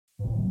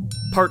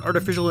part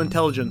artificial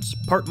intelligence,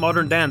 part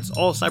modern dance,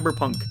 all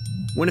cyberpunk.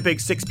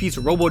 Winnipeg's six-piece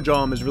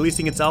RoboJom is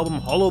releasing its album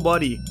Hollow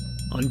Body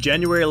on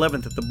January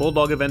 11th at the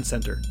Bulldog Event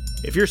Center.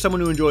 If you're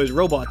someone who enjoys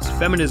robots,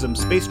 feminism,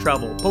 space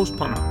travel,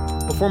 post-punk,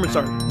 performance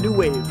art, new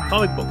wave,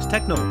 comic books,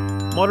 techno,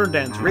 modern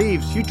dance,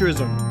 raves,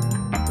 futurism,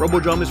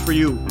 RoboJom is for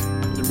you.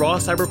 With raw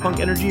cyberpunk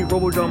energy,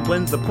 RoboJom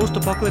blends the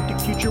post-apocalyptic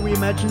future we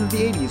imagined in the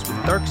 80s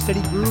with dark,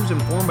 steady grooves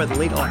informed by the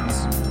late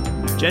aughts.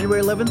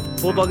 January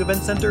 11th, Bulldog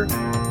Event Center,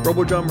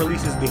 RoboJom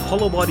releases the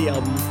Hollow Body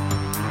album.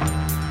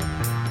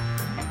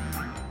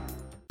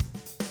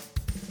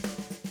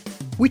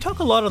 We talk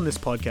a lot on this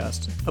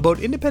podcast about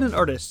independent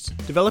artists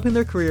developing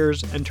their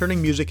careers and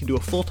turning music into a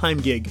full-time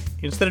gig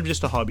instead of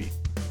just a hobby.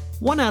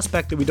 One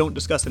aspect that we don't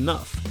discuss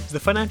enough is the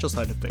financial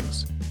side of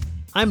things.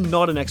 I'm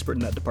not an expert in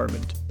that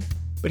department,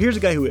 but here's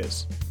a guy who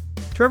is.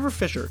 Trevor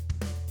Fisher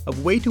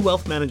of Way to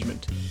Wealth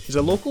Management is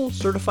a local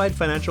certified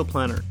financial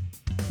planner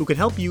who can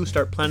help you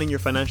start planning your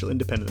financial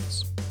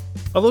independence.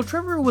 Although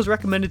Trevor was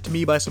recommended to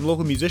me by some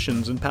local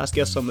musicians and past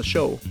guests on the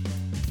show,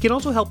 he can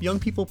also help young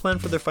people plan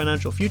for their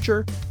financial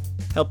future,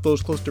 help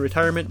those close to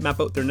retirement map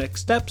out their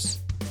next steps,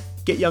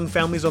 get young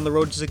families on the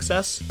road to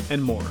success,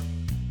 and more.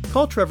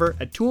 Call Trevor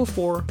at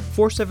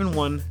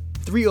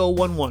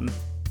 204-471-3011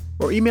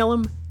 or email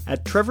him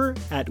at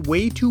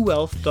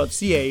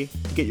trevor@way2wealth.ca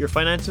to get your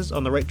finances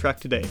on the right track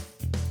today.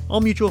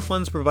 All mutual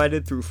funds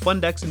provided through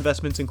Fundex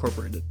Investments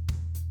Incorporated.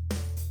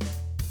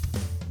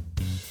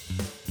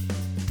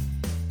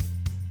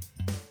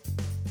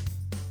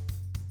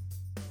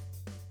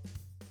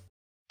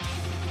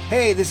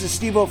 Hey, this is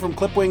Steve-O from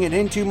Clipwing and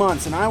In 2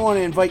 Months, and I want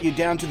to invite you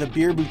down to the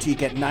Beer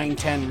Boutique at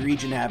 910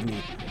 Regent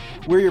Avenue.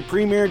 We're your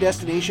premier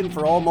destination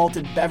for all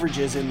malted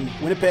beverages in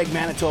Winnipeg,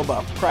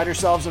 Manitoba. Pride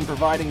ourselves on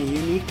providing a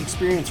unique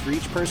experience for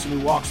each person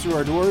who walks through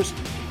our doors.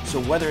 So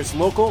whether it's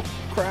local,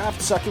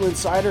 craft, succulent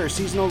cider, or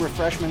seasonal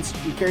refreshments,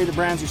 we carry the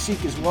brands you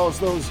seek as well as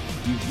those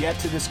you've yet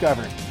to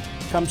discover.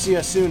 Come see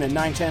us soon at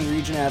 910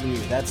 Regent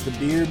Avenue. That's the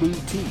Beer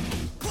Boutique.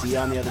 See you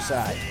on the other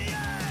side.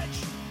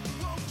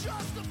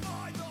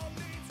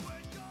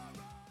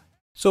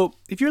 So,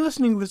 if you're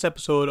listening to this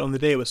episode on the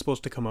day it was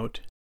supposed to come out,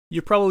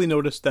 you probably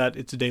noticed that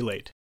it's a day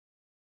late.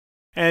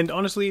 And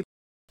honestly,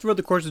 throughout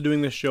the course of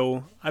doing this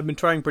show, I've been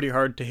trying pretty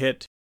hard to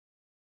hit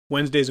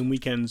Wednesdays and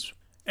weekends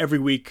every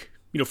week,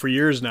 for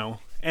years now.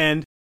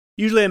 And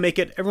usually I make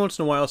it. Every once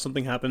in a while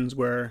something happens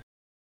where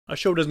a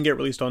show doesn't get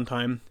released on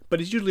time, but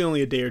it's usually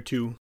only a day or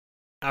two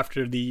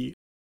after the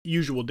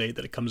usual day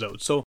that it comes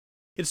out. So,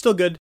 it's still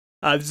good.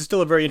 This is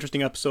still a very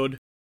interesting episode.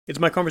 It's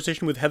my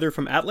conversation with Heather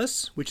from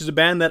Atlas, which is a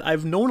band that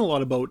I've known a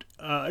lot about,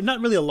 not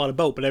really a lot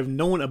about, but I've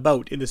known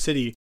about in the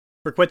city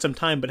for quite some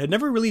time, but had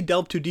never really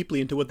delved too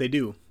deeply into what they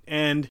do.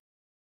 And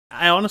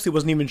I honestly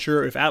wasn't even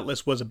sure if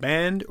Atlas was a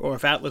band or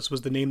if Atlas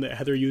was the name that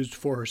Heather used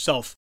for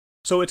herself.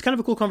 So it's kind of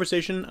a cool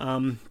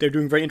conversation. They're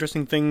doing very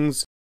interesting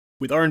things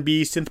with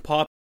R&B, synth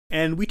pop,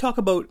 and we talk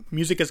about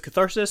music as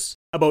catharsis,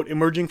 about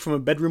emerging from a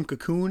bedroom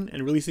cocoon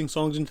and releasing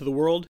songs into the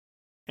world,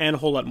 and a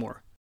whole lot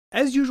more.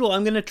 As usual,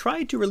 I'm going to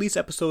try to release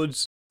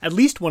episodes at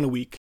least one a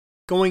week,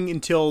 going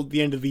until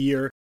the end of the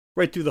year,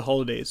 right through the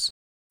holidays.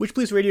 Witch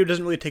Police Radio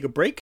doesn't really take a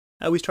break.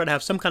 I always try to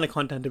have some kind of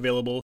content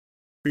available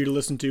for you to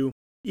listen to,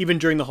 even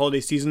during the holiday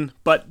season,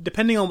 but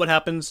depending on what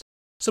happens,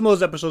 some of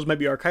those episodes might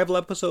be archival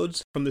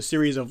episodes from the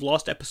series of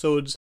lost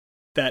episodes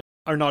that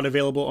are not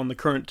available on the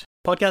current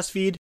podcast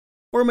feed,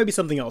 or it might be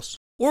something else.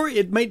 Or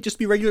it might just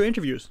be regular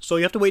interviews, so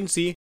you have to wait and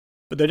see,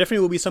 but there definitely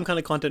will be some kind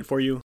of content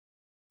for you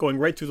going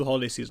right through the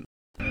holiday season.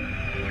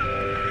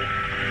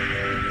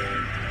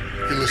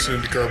 You're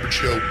listening to Garbage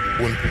Hill,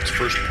 Winnipeg's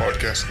first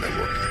podcast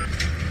network.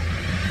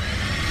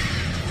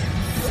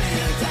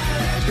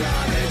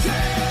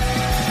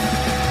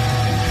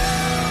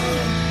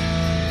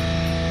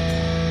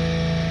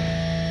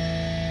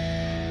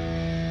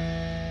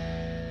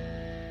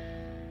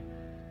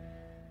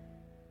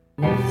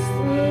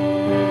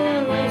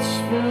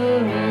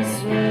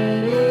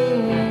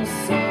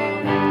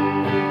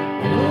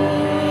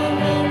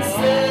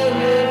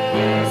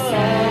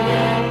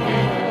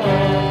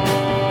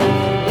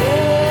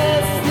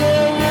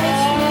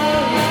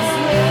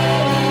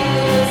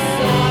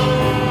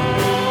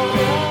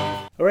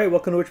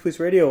 Welcome to Witch Police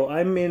Radio.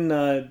 I'm in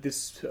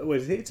it's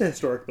a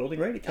historic building,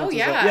 right? It counts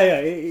yeah.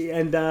 Yeah.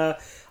 And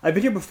I've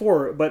been here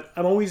before, but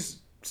I'm always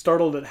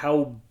startled at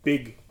how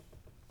big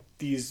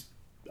these,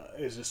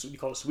 is this what you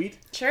call a suite?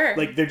 Sure.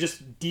 Like, they're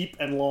just deep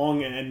and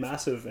long and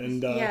massive.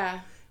 And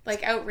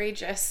like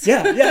outrageous.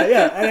 Yeah.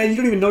 And you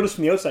don't even notice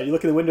from the outside. You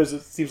look at the windows,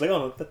 it seems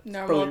like, that's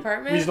normal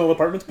apartment. Reasonable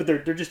apartments, but they're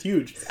just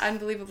huge. It's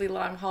unbelievably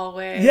long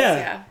hallways.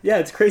 Yeah,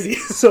 it's crazy.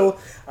 So,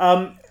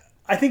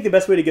 I think the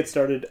best way to get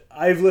started,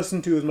 I've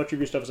listened to as much of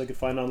your stuff as I could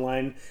find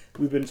online.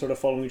 We've been sort of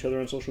following each other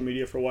on social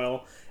media for a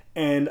while,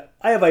 and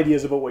I have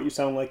ideas about what you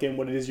sound like and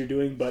what it is you're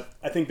doing, but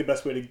I think the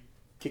best way to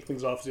kick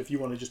things off is if you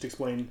want to just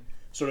explain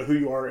sort of who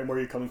you are and where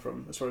you're coming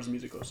from as far as the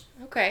music goes.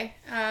 Okay.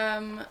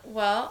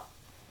 Well,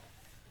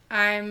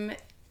 I'm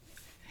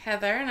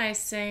Heather, and I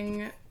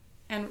sing,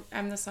 and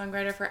I'm the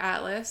songwriter for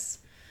Atlas.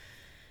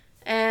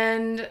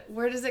 And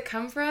where does it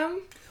come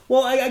from?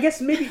 Well, I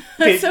guess maybe...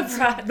 That's so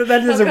broad.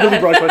 That is Oh, a really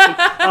God. broad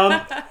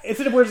question.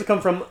 Instead of where does it come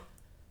from,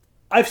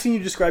 I've seen you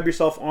describe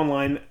yourself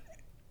online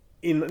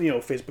in,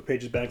 Facebook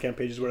pages, Bandcamp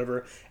pages,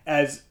 whatever,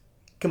 as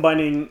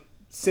combining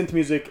synth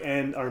music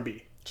and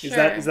R&B. Sure.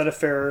 Is that a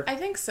fair I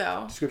think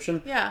so.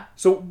 description? Yeah.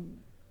 So...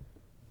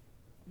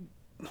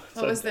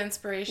 What was the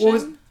inspiration? What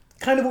was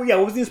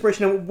the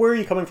inspiration and where are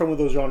you coming from with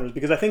those genres?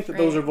 Because I think that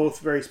those Right. are both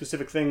very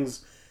specific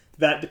things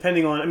that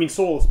depending on,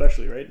 soul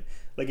especially, right?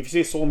 Like if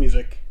you say soul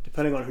music,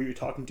 depending on who you're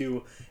talking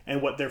to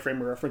and what their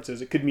frame of reference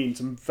is, it could mean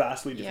some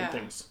vastly different Yeah.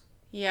 things.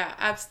 Yeah,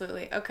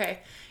 absolutely. Okay.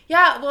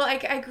 Yeah, well,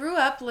 I grew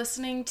up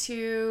listening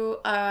to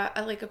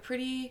a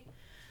pretty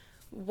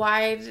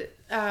wide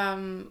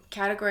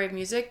category of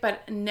music,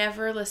 but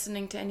never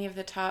listening to any of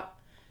the top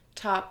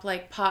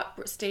like pop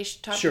station,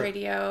 top Sure.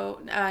 radio.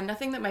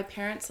 Nothing that my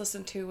parents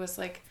listened to was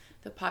like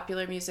the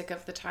popular music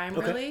of the time,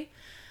 Okay. really.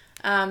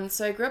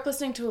 So I grew up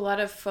listening to a lot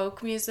of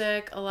folk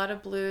music, a lot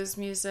of blues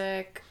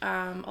music,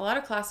 a lot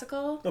of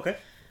classical. Okay.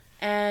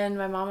 And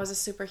my mom was a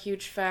super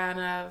huge fan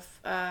of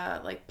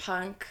like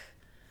punk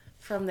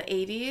from the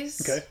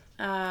 80s. Okay.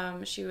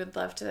 She would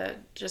love to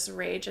just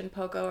rage and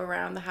pogo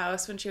around the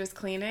house when she was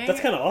cleaning. That's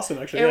kind of awesome,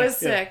 actually. It Yeah, was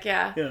sick,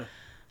 yeah. Yeah.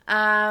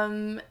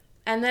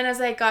 And then as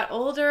I got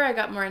older, I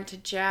got more into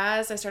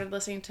jazz. I started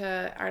listening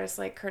to artists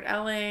like Kurt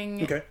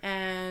Elling. Okay.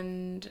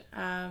 And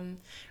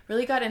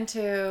really got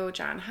into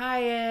John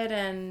Hyatt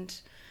and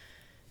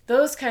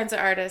those kinds of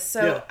artists.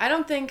 So Yeah.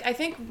 I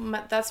think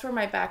that's where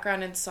my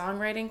background in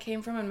songwriting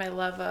came from and my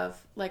love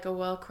of like a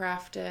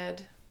well-crafted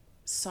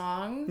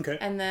song. Okay.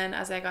 And then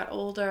as I got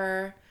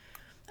older,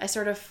 I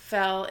sort of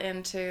fell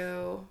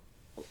into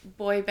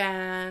boy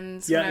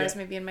bands Yeah, when I yeah. was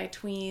maybe in my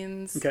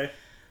tweens. Okay.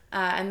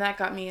 And that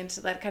got me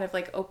into that, kind of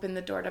like opened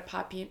the door to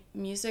pop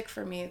music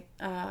for me.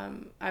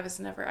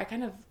 I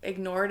kind of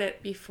ignored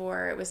it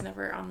before. It was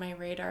never on my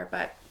radar,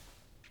 but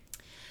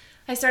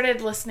I started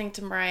listening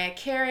to Mariah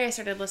Carey. I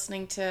started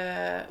listening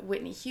to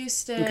Whitney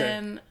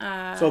Houston.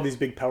 So all these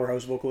big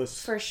powerhouse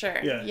vocalists. For sure.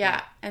 Yeah.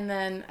 Yeah. And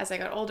then as I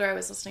got older, I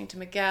was listening to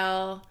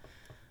Miguel,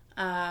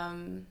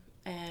 and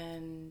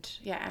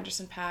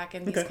Anderson .Paak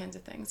and these Okay. kinds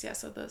of things. Yeah.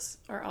 So those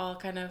are all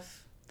kind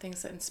of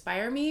things that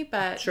inspire me,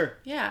 but Sure.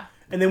 yeah.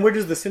 And then where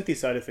does the synthy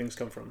side of things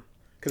come from?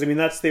 Because,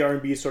 that's the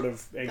R&B sort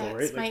of angle,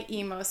 That's right? my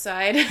emo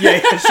side.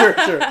 Yeah,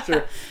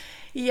 sure.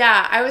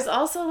 Yeah, I was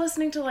also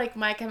listening to like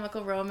My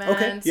Chemical Romance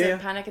Okay, yeah.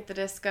 and Panic at the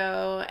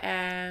Disco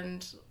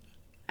and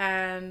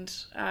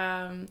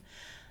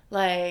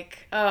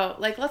like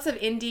lots of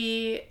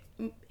indie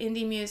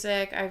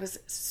music. I was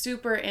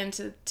super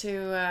into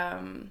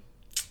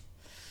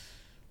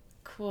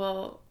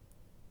cool.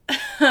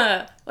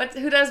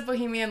 Who does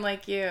Bohemian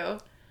Like You?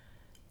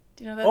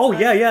 Do you know that Oh, song?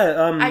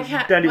 yeah. I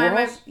can't. Dandy why am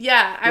I- Warhols?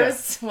 yeah, I Yeah.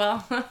 was.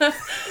 Well,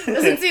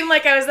 doesn't seem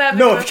like I was that big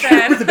No, of a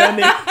fan. with the band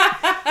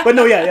name. But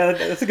no, yeah,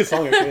 that's a good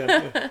song, actually.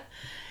 Yeah.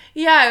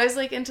 Yeah, I was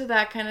like into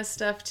that kind of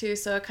stuff too.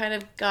 So it kind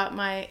of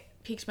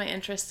piqued my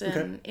interest in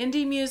Okay.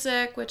 indie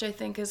music, which I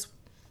think is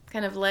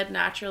kind of led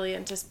naturally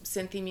into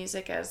synthy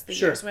music as the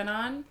Sure. years went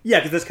on. Yeah,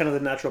 because that's kind of the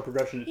natural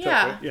progression.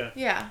 Yeah, Right?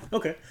 yeah.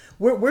 Okay.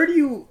 Where do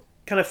you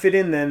kind of fit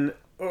in then,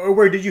 or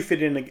where did you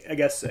fit in, I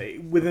guess,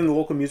 within the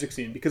local music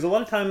scene? Because a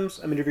lot of times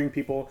I'm interviewing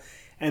people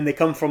and they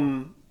come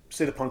from,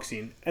 say, the punk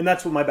scene. And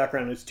that's what my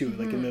background is too,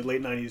 like in the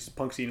late 90s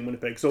punk scene in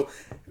Winnipeg. So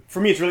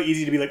for me, it's really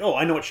easy to be like, oh,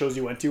 I know what shows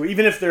you went to.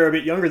 Even if they're a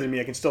bit younger than me,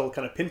 I can still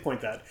kind of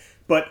pinpoint that.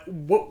 But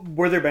what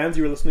were there bands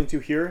you were listening to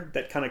here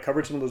that kind of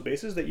covered some of those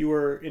bases that you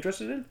were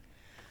interested in?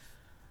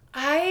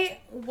 I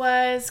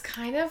was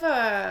kind of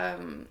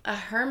a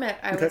hermit,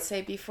 I Okay. would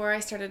say, before I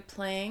started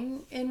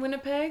playing in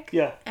Winnipeg.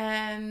 Yeah.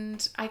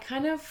 And I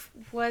kind of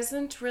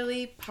wasn't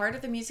really part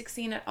of the music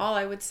scene at all,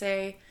 I would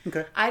say.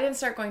 Okay. I didn't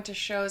start going to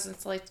shows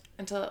until I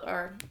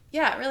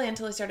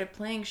started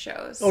playing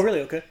shows. Oh,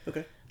 really? Okay.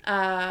 It's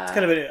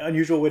kind of an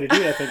unusual way to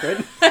do it, I think,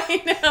 right?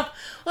 I know.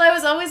 Well, I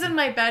was always in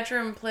my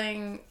bedroom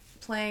playing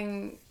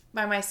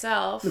by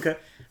myself. Okay.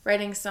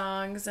 Writing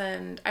songs,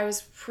 and I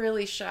was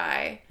really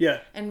shy. Yeah.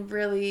 And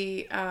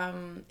really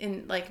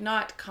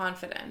not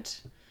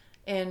confident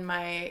in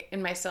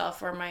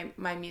myself or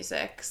my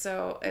music.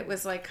 So it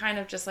was like kind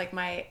of just like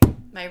my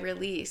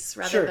release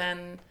rather Sure.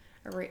 than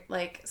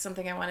like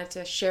something I wanted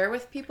to share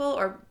with people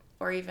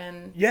or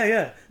even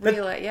Yeah.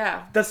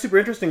 yeah. That's super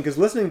interesting because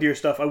listening to your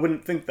stuff, I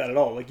wouldn't think that at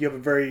all. Like you have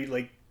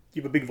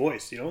a big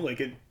voice, Like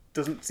it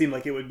doesn't seem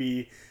like it would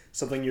be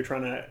something you're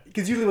trying to.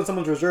 Because usually when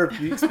someone's reserved,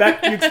 you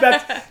expect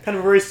kind of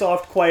a very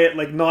soft, quiet,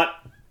 like not,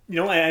 and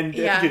I think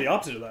you're the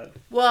opposite of that.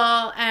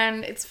 Well,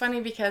 and it's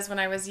funny because when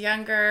I was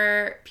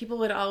younger, people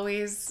would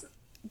always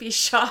be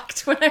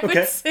shocked when I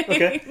would sing.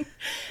 Okay.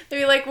 They'd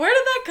be like, "Where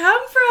did that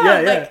come from?"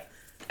 Yeah. Like,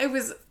 it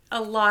was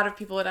a lot of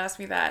people would ask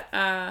me that,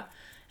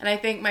 and I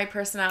think my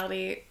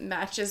personality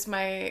matches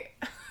my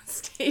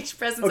stage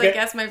presence. Okay. I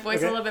guess my voice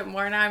Okay. a little bit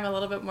more now. I'm a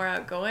little bit more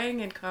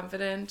outgoing and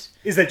confident.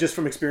 Is that just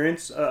from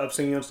experience of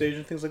singing on stage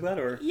and things like that,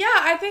 or? Yeah,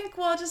 I think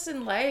just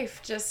in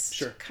life, just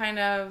Sure. kind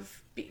of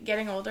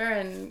getting older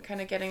and kind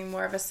of getting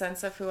more of a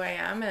sense of who I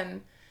am,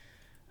 and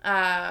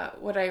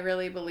what I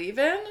really believe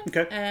in,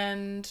 Okay.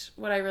 and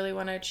what I really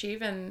want to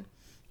achieve. And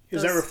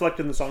Is that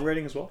reflected in the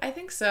songwriting as well? I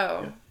think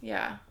so.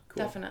 Yeah,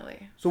 Cool.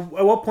 definitely. So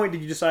at what point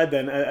did you decide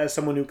then, as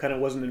someone who kind of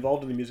wasn't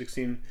involved in the music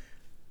scene,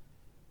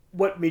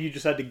 what made you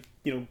decide to,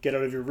 get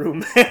out of your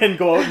room and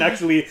go out and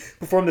actually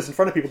perform this in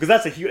front of people? Because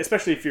that's a huge,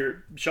 especially if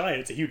you're shy,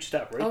 it's a huge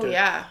step, right? Oh,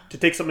 yeah. To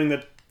take something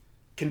that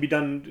can be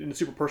done in a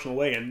super personal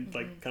way and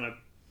like kind of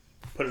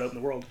put it out in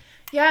the world.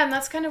 Yeah, and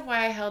that's kind of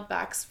why I held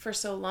back for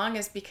so long,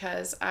 is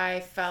because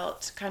I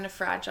felt kind of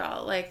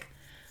fragile. Like,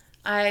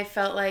 I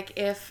felt like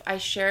if I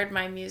shared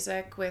my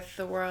music with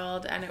the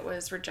world and it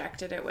was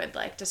rejected, it would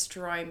like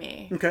destroy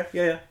me. Okay,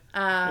 yeah.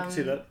 I can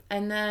see that.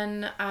 And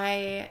then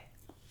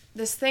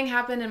this thing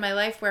happened in my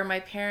life where my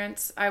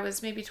parents, I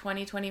was maybe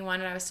 20, 21,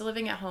 and I was still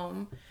living at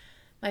home.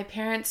 My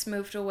parents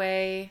moved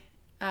away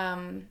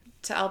to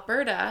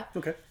Alberta.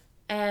 Okay.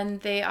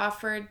 And they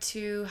offered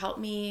to help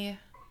me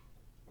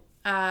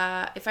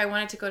if I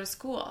wanted to go to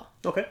school.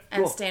 Okay,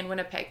 and cool. stay in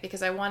Winnipeg,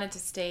 because I wanted to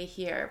stay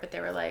here, but they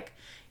were like,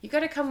 you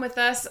got to come with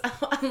us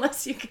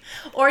unless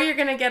or you're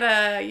going to get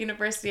a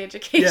university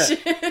education.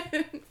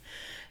 Yeah.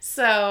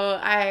 So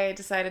I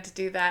decided to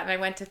do that, and I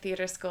went to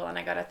theater school, and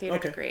I got a theater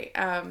degree.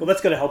 Well,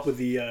 that's going to help with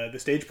the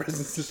stage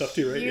presence and stuff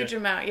too, right? Huge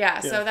amount, yeah.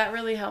 So that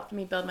really helped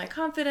me build my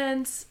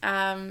confidence.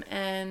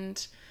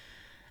 And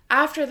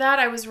after that,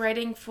 I was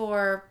writing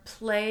for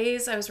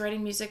plays. I was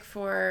writing music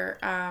for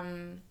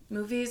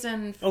movies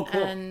and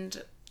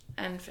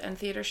and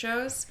theater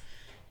shows,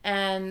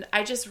 and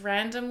I just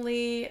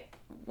randomly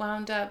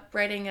wound up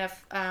writing a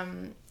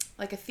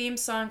theme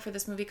song for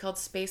this movie called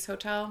Space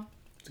Hotel.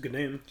 It's a good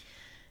name.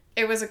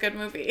 It was a good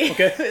movie.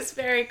 Okay. It was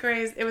very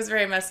crazy. It was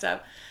very messed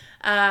up.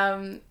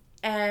 And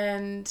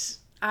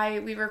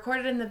we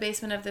recorded in the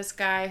basement of this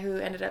guy who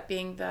ended up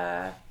being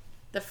the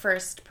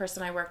first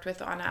person I worked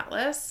with on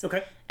Atlas.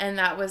 Okay. And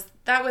that was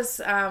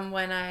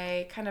when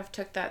I kind of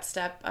took that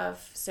step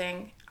of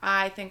saying,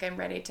 I think I'm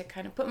ready to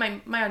kind of put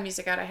my own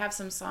music out. I have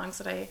some songs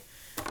that I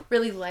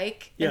really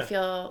like and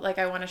feel like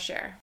I want to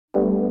share.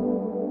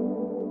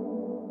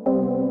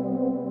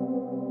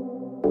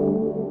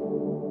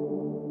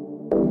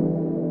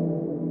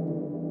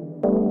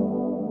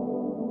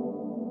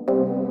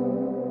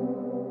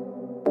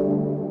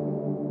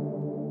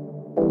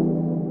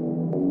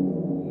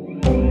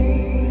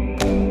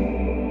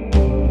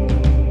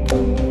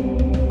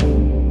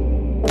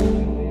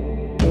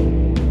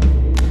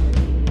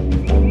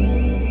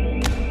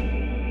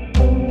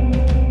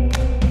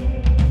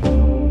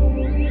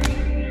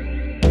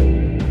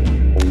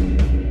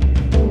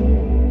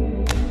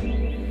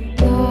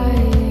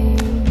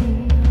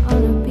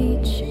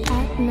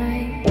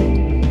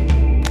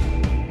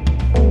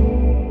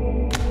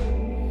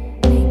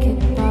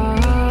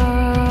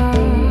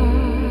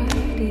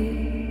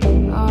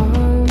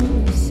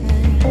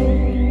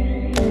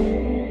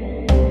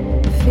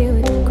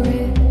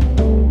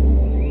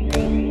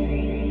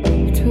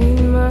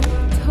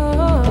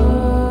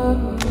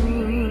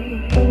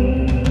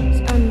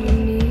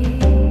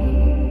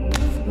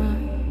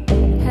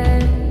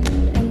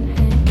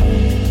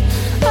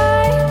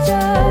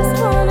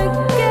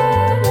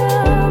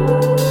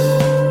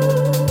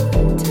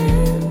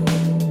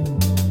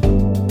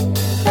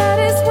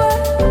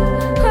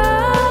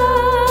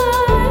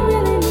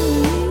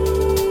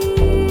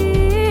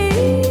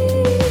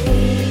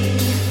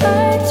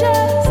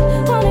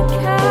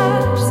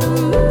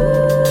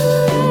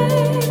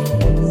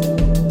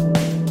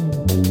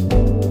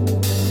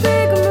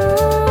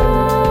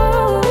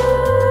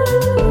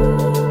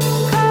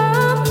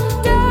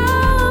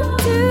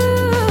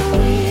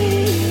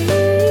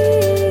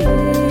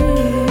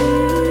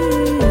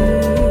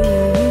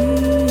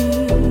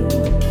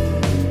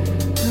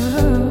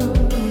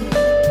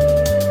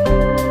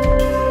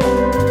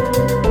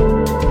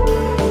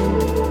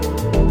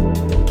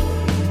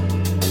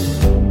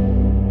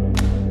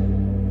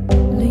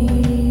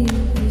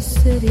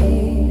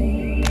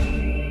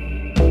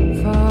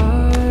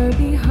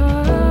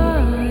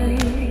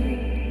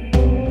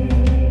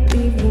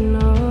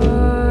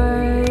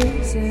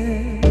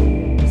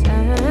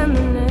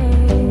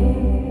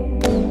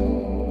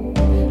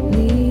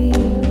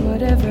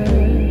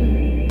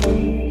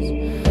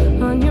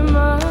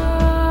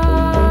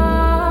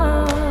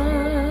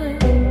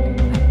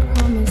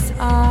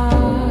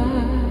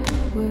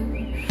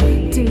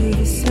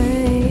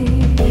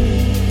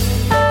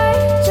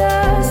 I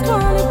just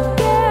wanna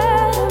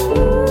get a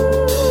move.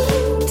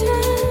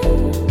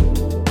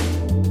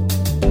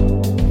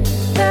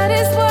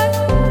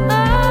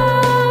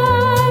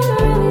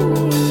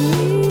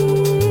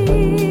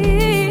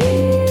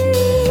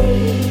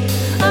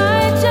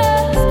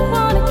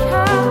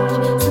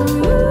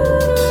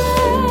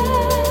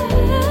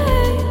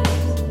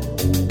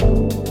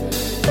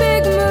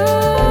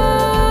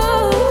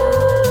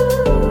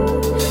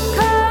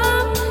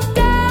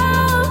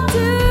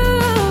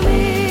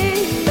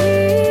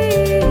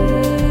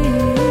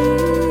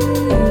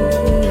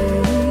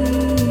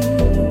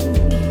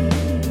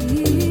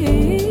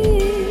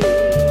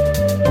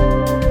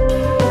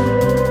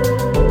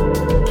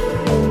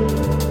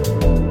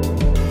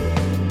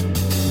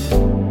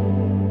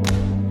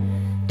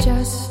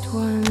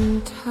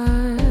 one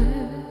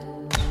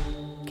touch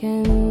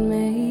can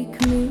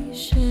make me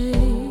shake.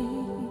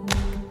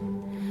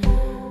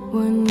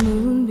 One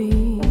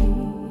moonbeam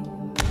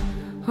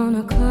on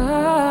a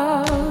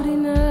cloudy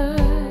night,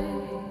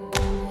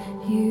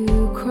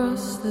 you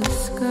cross the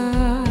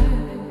sky,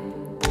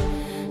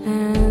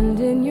 and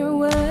in your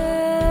wake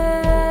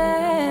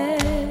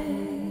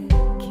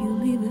you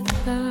leave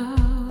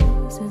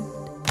 1,000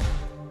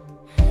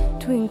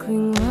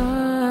 twinkling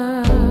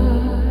lights.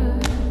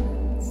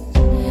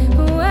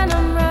 When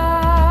I'm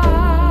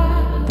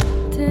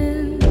wrapped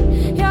in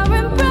your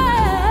embrace,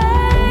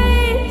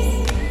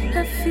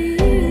 I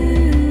feel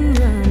you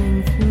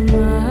running through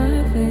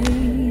my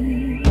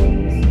veins.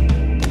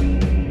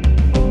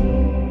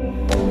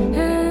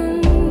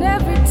 And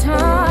every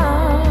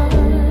time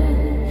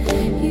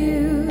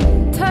you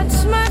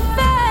touch my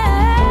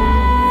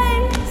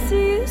face,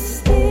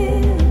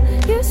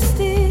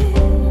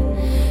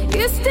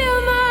 you steal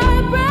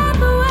my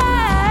breath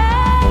away.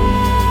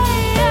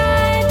 I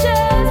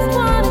just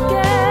wanna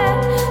get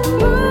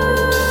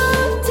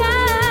moved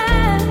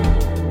down.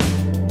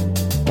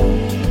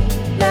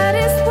 That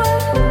is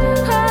what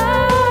I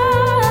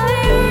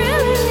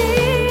really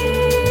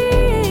need.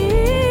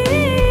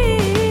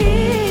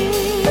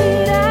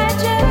 I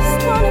just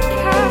wanna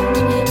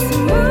catch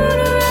some moon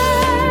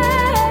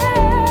rays.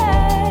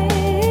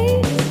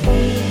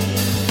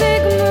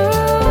 Big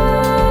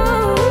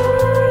moon,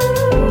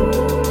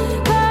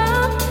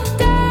 come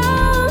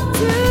down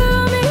to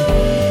me.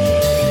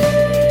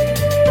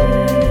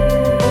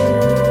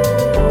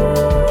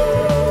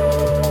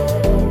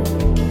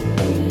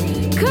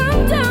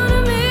 Come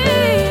down to me.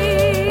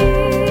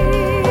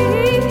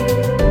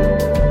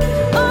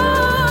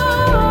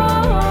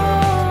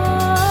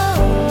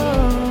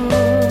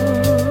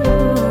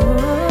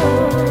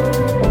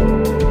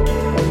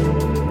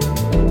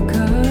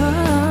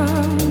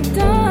 Come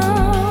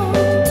down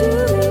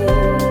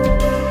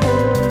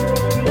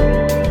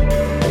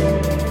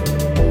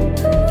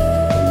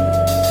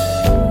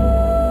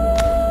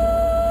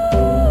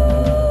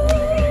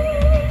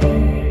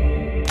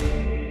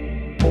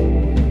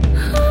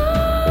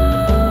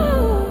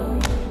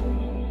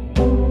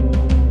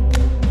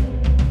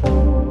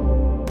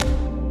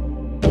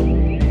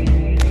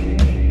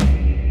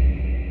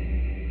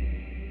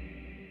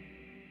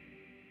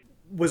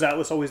Was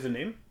Atlas always the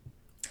name?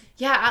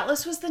 Yeah,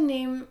 Atlas was the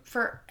name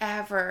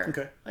forever.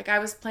 Okay. Like, I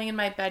was playing in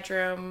my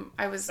bedroom.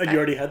 I was... Oh, you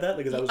already had that?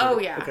 Like, 'cause that was Oh,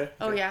 already- yeah. Okay.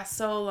 Oh, yeah.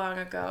 So long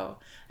ago.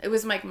 It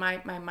was like my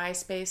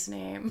MySpace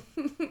name.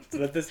 So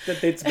that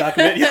dates back a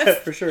bit. Yeah,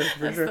 for sure.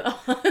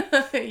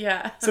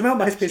 Yeah. Somehow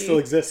MySpace Gee. still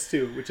exists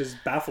too, which is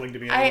baffling to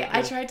me.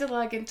 I tried to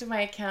log into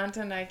my account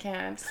and I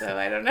can't, so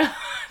I don't know.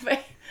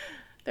 But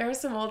there are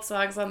some old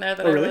songs on there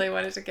that Oh, I really? really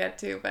wanted to get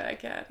to, but I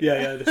can't.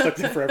 Yeah, they're stuck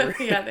there forever.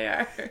 Yeah, they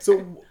are.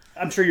 So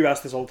I'm sure you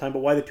ask this all the time, but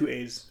why the 2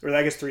 A's? Or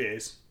I guess 3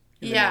 A's.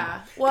 in the Yeah. name?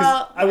 'Cause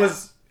Well,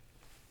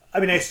 I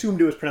assumed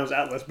it was pronounced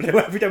Atlas, but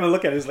every time I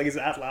look at it, it's like, is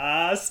it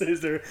Atlas?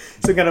 Is there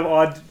some kind of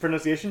odd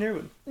pronunciation here?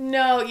 But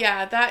no,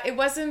 yeah, it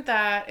wasn't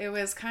that. It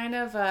was kind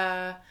of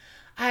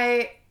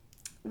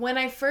when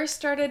I first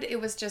started,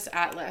 it was just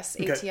Atlas,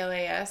 Okay.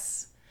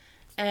 ATLAS.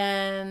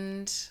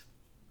 And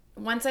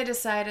once I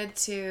decided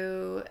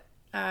to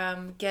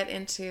get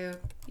into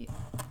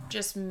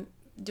just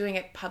doing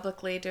it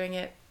publicly, doing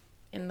it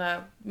in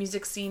the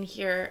music scene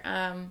here,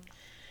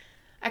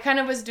 I kind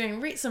of was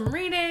doing some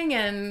reading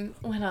and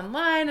went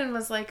online and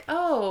was like,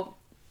 oh,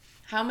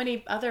 how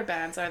many other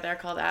bands are there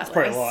called Atlas? it's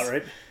probably a lot,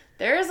 right?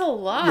 There's a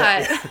lot.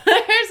 Yeah.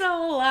 There's a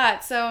whole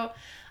lot. So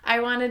I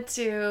wanted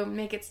to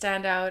make it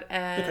stand out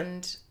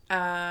and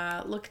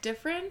look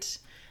different.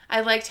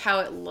 I liked how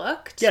it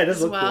looked. Yeah, it does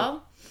as look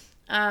well.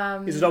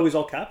 Is it always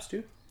all caps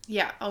too?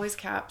 Yeah, always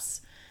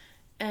caps.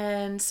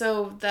 And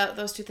so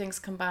those two things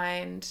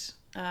combined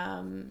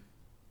kind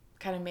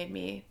of made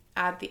me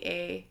add the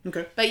A.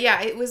 Okay. But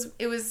yeah, it was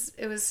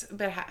a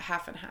bit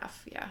half and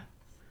half. Yeah.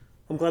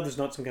 I'm glad there's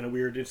not some kind of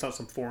weird, it's not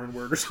some foreign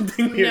word or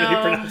something weird. No. They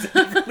pronounce it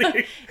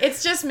differently.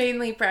 It's just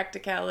mainly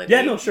practicality.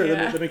 Yeah, no, sure.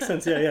 Yeah. That makes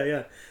sense.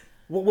 Yeah.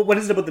 What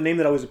is it about the name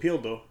that always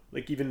appealed, though?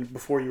 Like, even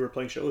before you were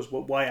playing shows,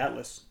 why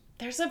Atlas?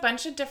 There's a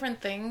bunch of different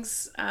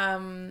things.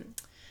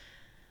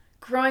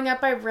 Growing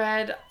up,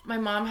 my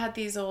mom had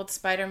these old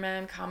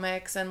Spider-Man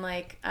comics and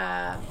like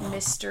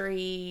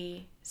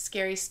mystery,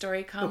 scary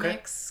story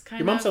comics.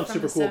 Your mom sounds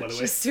super cool, by the way.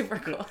 She's super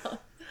cool.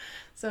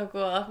 So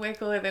cool. Way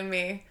cooler than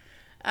me.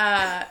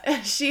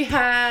 She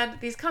had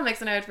these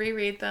comics and I would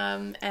reread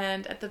them,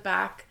 and at the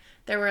back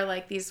there were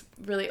like these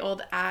really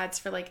old ads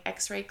for like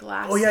X-ray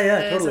glasses. Oh,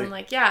 yeah, totally. And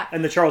like, yeah.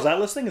 And the Charles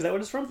Atlas thing, is that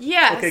what it's from?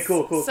 Yes. Okay,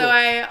 cool. So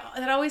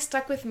that always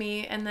stuck with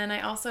me, and then I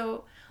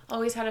also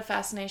always had a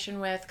fascination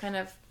with kind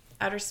of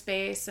outer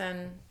space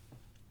and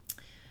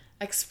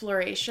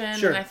exploration.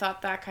 Sure. And I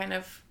thought that kind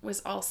of was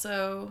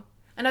also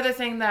another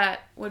thing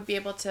that would be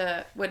able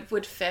to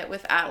would fit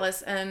with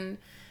Atlas. And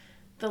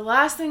the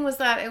last thing was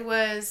that it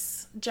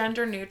was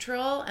gender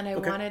neutral, and I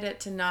wanted it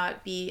to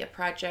not be a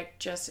project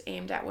just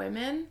aimed at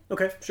women.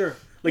 Okay, sure.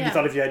 Like, Yeah. you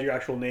thought if you had your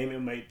actual name, it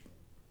might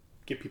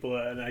give people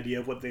an idea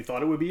of what they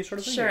thought it would be, sort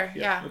of thing? Sure.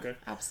 Yeah. Okay.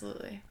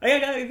 Absolutely.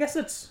 I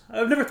guess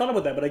I've never thought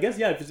about that, but I guess,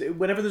 yeah,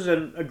 whenever there's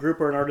a group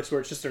or an artist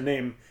where it's just their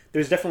name,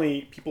 there's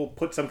definitely people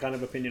put some kind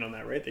of opinion on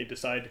that, right? They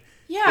decide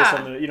based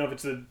on the, if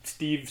it's a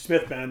Steve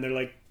Smith band, they're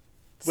like,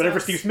 whatever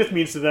Steve Smith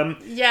means to them.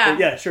 Yeah.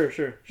 Yeah,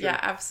 sure. Yeah,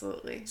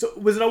 absolutely. So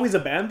was it always a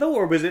band, though,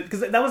 or was it... Because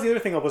that was the other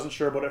thing I wasn't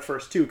sure about at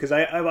first, too, because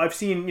I've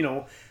seen,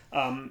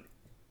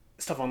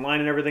 stuff online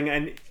and everything,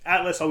 and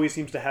Atlas always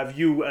seems to have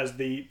you as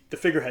the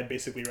figurehead,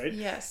 basically, right?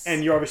 Yes.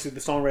 And you're obviously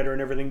the songwriter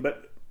and everything,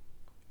 but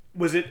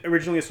was it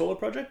originally a solo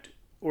project,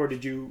 or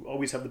did you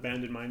always have the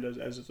band in mind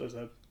as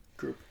a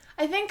group?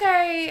 I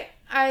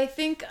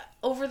think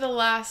over the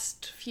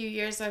last few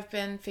years I've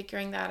been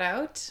figuring that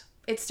out.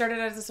 It started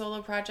as a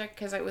solo project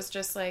because it was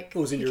just like...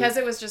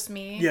 it was just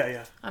me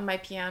on my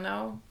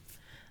piano.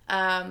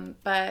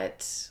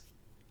 But...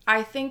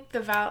 I think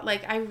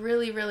I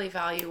really, really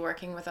value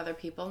working with other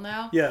people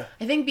now. Yeah.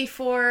 I think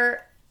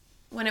before,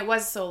 when it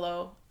was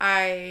solo,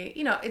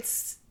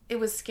 it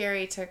was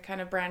scary to kind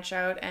of branch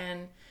out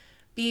and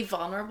be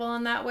vulnerable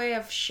in that way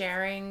of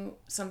sharing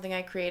something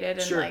I created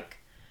and like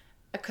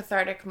a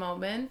cathartic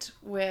moment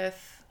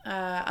with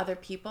other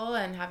people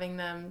and having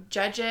them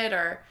judge it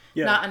or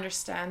not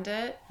understand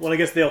it. Well, I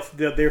guess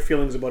their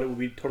feelings about it will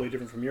be totally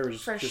different from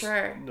yours. For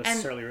sure.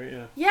 Necessarily, right?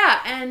 Yeah. Yeah,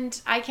 and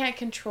I can't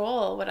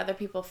control what other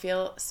people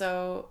feel,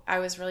 so I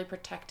was really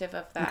protective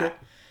of that. Okay.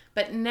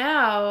 But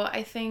now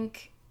I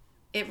think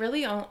it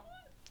really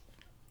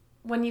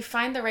when you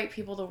find the right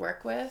people to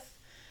work with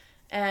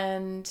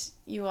and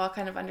you all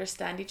kind of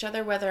understand each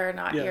other, whether or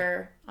not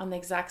you're on the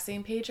exact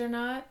same page or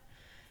not,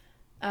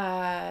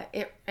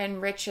 it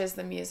enriches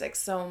the music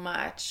so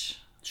much.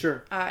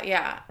 Sure.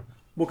 Yeah.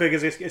 Well, I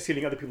guess it's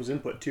getting other people's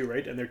input too,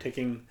 right? And they're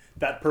taking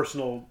that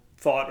personal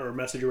thought or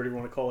message or whatever you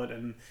want to call it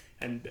and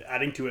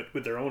adding to it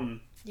with their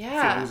own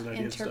feelings and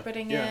ideas.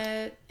 Interpreting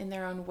it in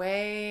their own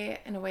way,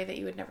 in a way that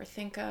you would never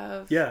think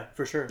of. Yeah,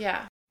 for sure.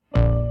 Yeah.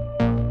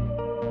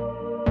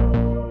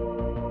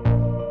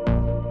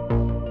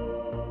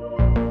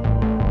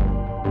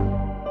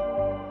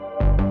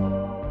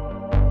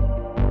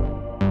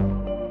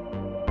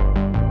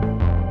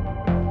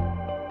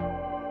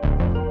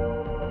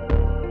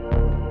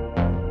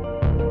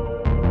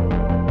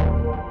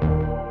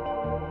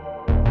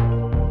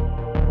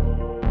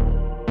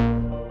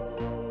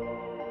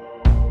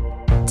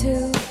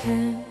 Two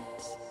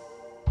hands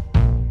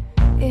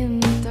in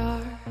the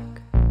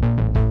dark,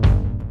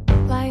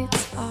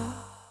 lights off,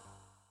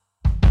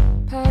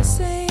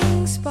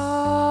 passing sparks.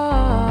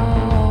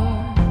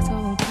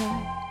 Hold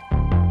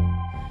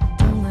tight,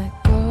 don't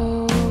let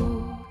go.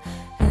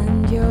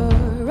 And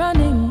you're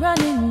running,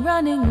 running,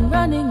 running,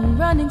 running,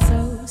 running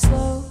so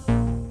slow.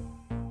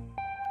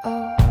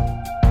 Oh,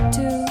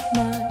 too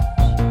much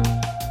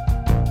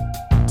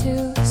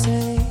to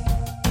say.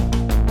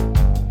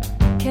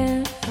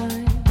 Can't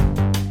find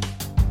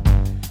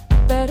a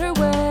better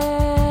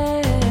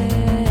way.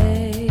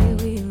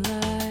 We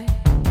lie,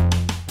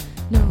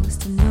 nose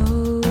to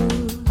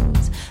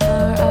nose.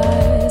 Our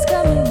eyes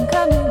coming,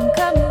 coming,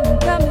 coming,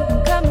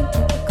 coming, coming to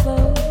the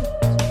close.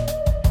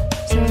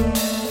 So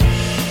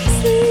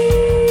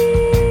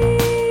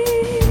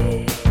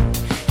sleep,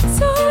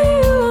 it's all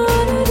you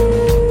wanna do.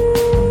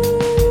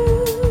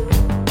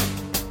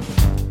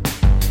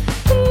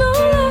 And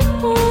all I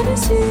want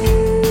is you.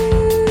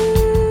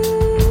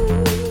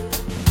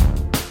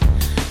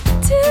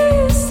 Till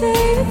you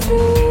say the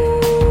truth,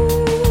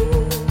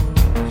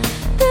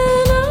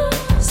 then I'll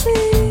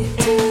sleep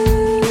too.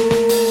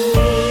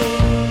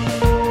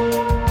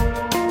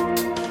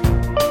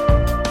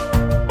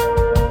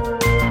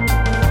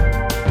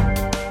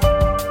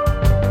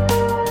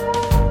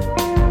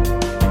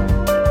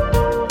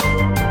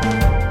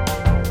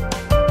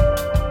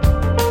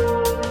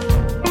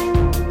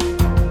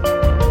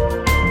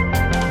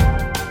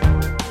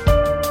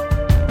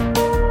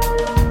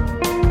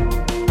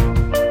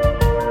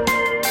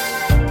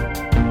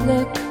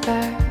 Look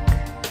back,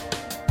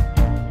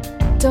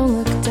 don't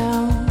look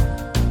down.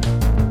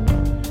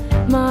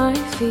 My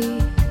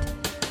feet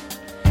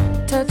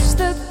touch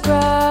the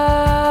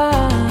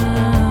ground.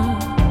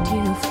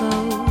 You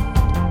float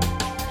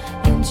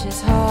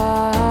inches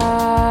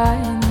high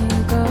and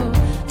you go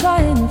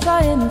flying,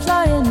 flying,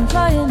 flying,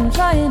 flying,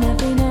 flying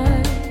every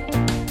night.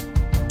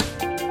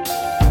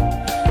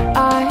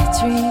 I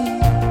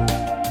dream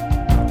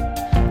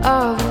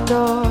of a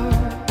door.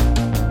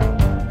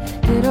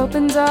 It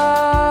opens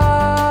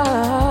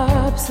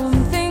up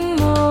something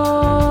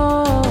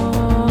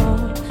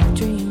more.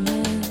 Dream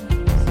ends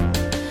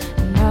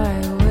and I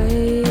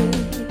awake,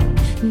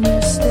 and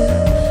you're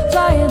still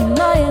flying,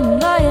 lying,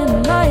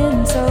 lying,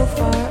 lying so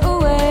far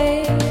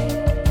away.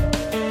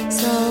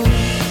 So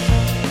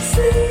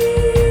sleep,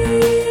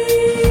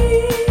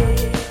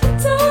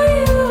 it's all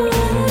you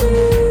wanna do.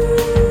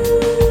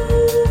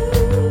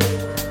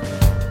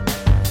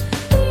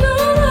 And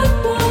all I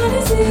want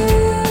is you.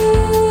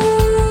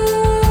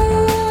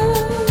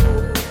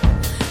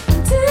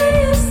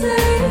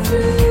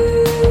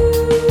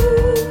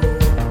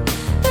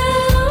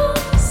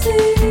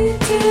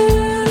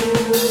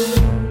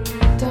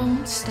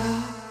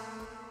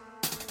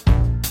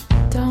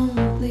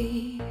 Don't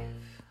leave,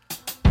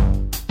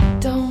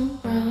 don't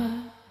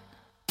run,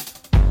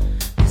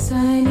 'cause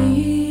I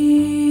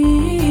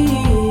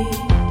need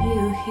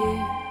you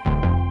here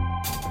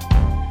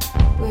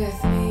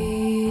with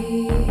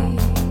me.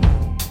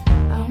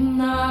 I'm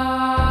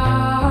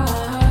not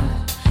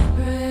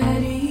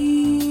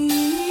ready.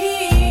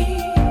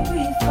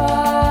 We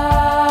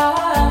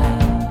fight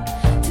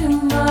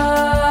too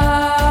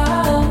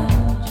much.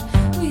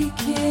 We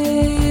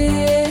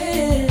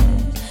kiss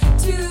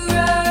too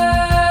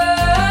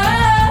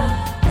rough.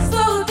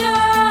 Slow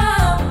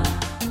down,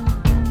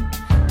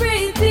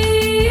 breathe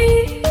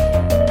deep.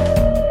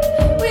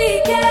 We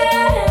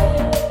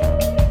can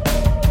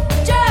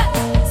just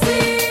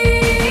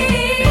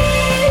sleep.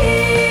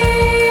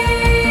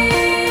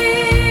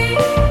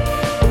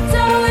 It's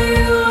all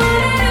you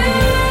wanna do,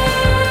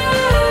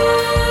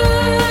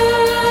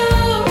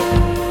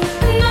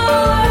 and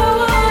all I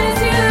want is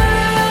you.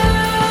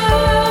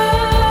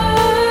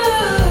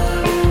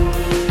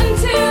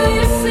 Until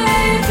you say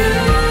do.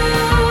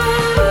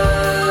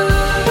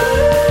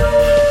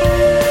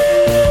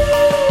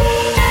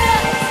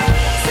 Just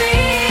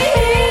sleep.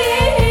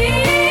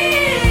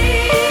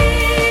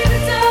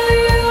 It's all you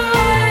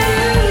wanna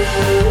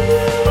do,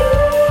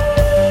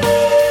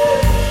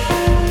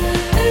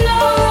 and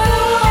all I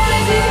want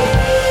is you.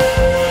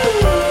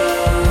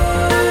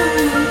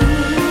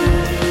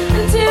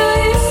 Until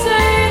you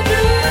say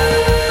do,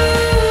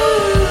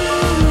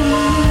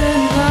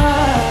 and I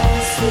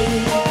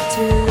sleep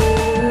too.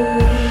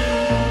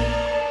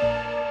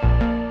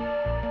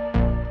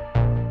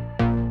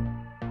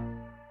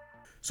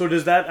 So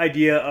does that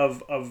idea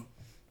of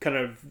kind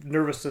of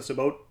nervousness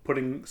about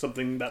putting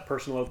something that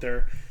personal out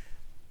there,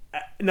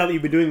 now that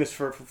you've been doing this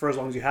for as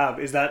long as you have,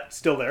 is that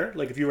still there?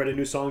 Like if you write a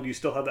new song, do you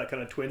still have that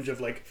kind of twinge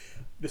of like,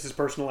 this is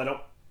personal, I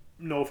don't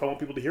know if I want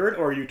people to hear it,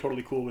 or are you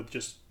totally cool with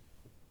just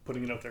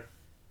putting it out there?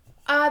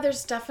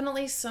 There's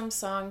definitely some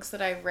songs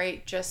that I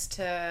write just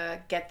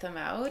to get them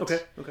out. Okay.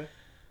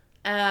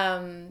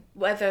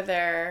 Whether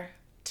they're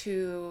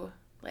too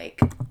like,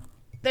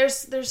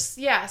 there's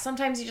yeah,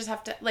 sometimes you just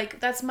have to,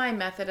 like, that's my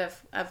method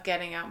of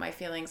getting out my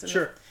feelings. And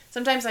Sure.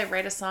 sometimes I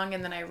write a song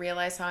and then I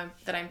realize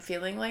that I'm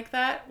feeling like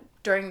that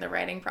during the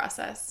writing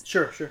process.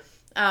 Sure.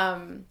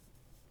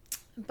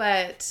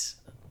 But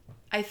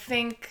I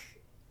think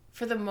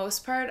for the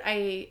most part,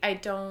 I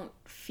don't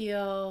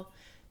feel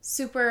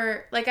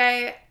super, like,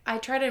 I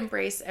try to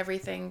embrace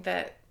everything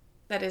that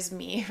is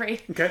me,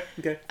 right? Okay.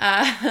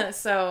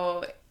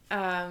 So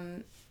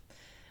when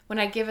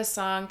I give a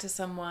song to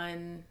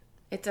someone,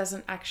 it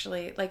doesn't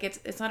actually, like,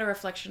 it's not a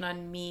reflection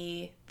on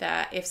me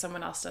that if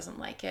someone else doesn't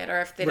like it or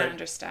if they Right. don't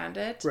understand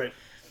it. Right.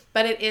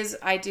 But it is,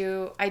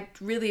 I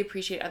really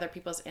appreciate other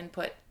people's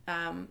input,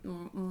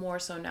 more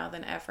so now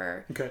than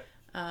ever. Okay.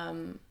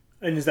 And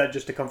is that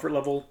just a comfort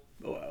level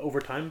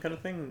over time kind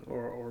of thing?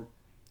 Or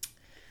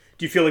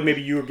do you feel like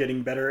maybe you were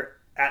getting better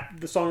at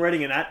the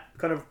songwriting and at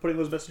kind of putting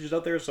those messages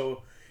out there?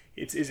 So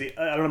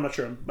I'm not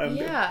sure. I'm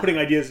Yeah. putting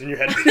ideas in your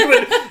head.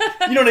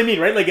 But you know what I mean,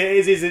 right? Like,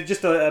 is it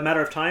just a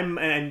matter of time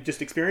and just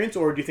experience?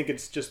 Or do you think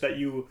it's just that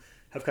you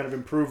have kind of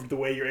improved the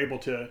way you're able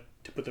to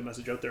put the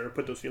message out there or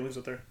put those feelings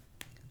out there?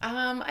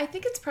 I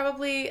think it's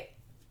probably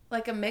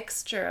like a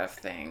mixture of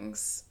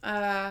things.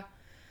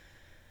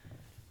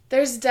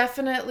 There's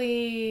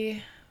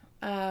definitely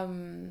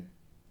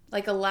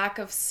like a lack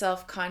of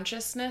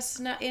self-consciousness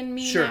in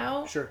me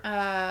now. Sure.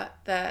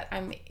 That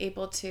I'm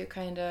able to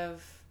kind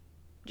of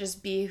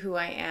just be who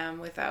I am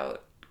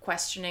without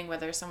questioning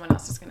whether someone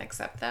else is going to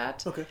accept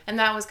that. Okay. And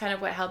that was kind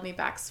of what held me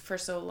back for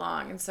so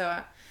long. And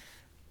so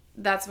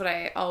that's what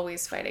I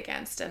always fight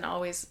against and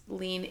always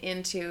lean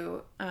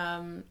into,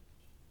 trying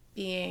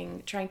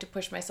to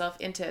push myself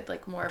into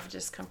like more of a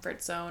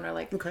discomfort zone or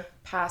like Okay.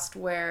 past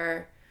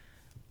where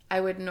I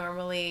would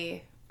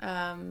normally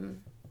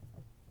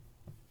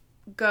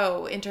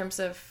go in terms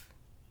of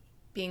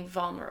being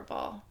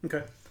vulnerable.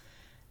 Okay.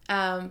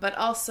 But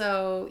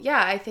also,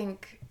 yeah, I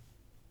think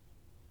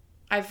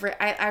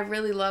I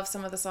really love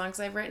some of the songs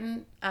I've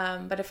written.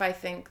 But if I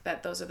think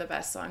that those are the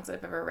best songs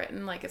I've ever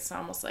written, like, it's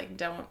almost like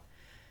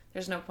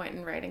there's no point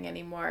in writing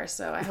anymore.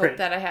 So I hope Right.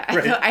 that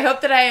Right. I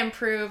hope that I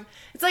improve.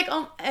 It's like,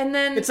 and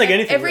then It's like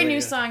anything, every really,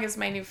 new yeah. song is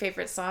my new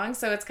favorite song.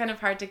 So it's kind of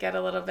hard to get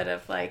a little bit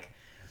of like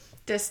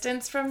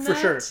distance from For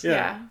that. sure.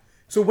 Yeah.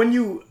 So when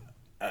you,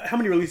 how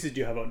many releases do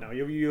you have out now?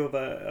 You have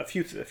a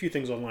few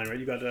things online, right?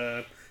 You got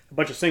a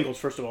bunch of singles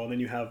first of all, and then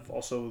you have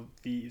also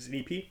is it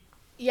an EP?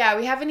 Yeah,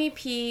 we have an EP.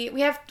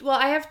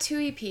 I have two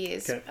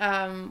EPs.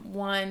 Okay.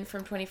 One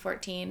from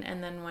 2014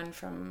 and then one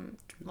from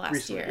last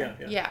Recently, year.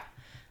 yeah.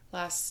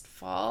 Last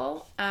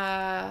fall,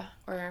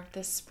 or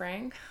this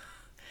spring.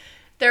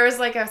 There was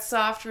like a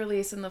soft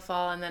release in the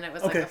fall, and then it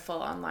was like Okay. a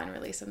full online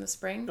release in the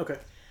spring. Okay.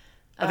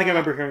 I think I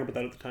remember hearing about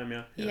that at the time,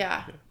 yeah.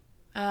 Yeah.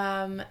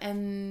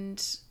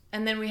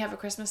 And then we have a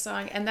Christmas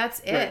song, and that's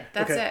it. Right.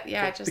 That's Okay. it.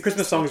 Yeah, Okay. just the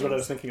Christmas those song two is what I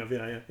things. was thinking of.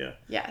 Yeah.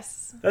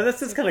 Yes.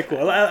 That's kind of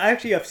cool. I've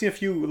seen a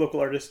few local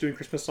artists doing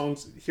Christmas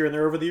songs here and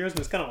there over the years, and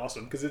it's kind of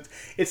awesome because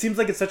it seems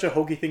like it's such a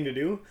hokey thing to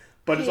do,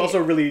 but it's Hey.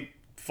 also really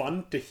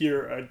fun to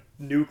hear a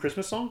new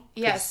Christmas song.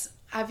 Yes.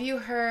 Have you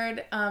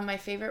heard my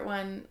favorite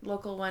one,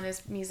 local one,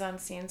 is Mise en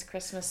Scene's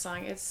Christmas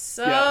song. It's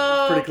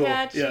so pretty cool.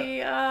 catchy.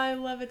 Yeah. Oh, I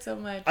love it so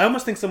much. I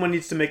almost think someone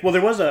needs to make... Well,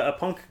 there was a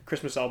punk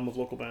Christmas album of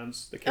local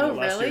bands that came out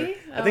last really? year.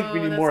 I think we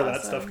Oh, need that's more of that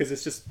awesome. stuff because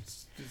it's just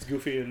it's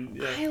goofy and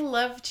yeah. I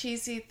love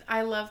cheesy.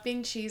 I love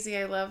being cheesy.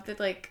 I love the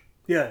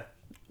Yeah.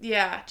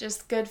 yeah,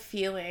 just good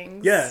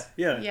feelings. Yeah.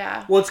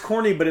 Yeah. Well, it's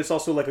corny, but it's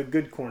also like a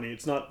good corny.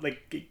 It's not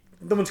like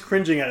no one's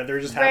cringing at it. They're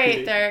just happy.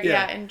 Right,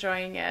 they're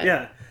enjoying it.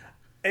 Yeah.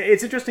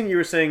 It's interesting you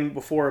were saying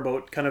before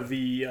about kind of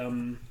the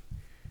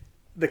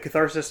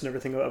catharsis and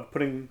everything of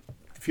putting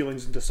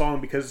feelings into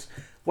song, because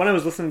when I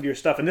was listening to your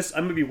stuff, and this,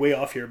 I'm going to be way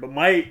off here, but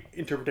my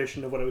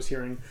interpretation of what I was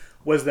hearing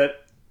was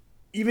that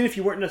even if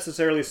you weren't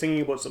necessarily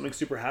singing about something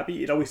super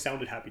happy, it always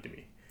sounded happy to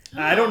me.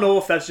 Oh. I don't know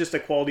if that's just a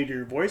quality to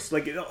your voice.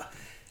 Like,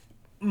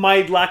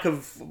 my lack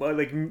of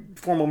like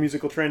formal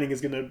musical training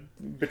is going to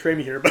betray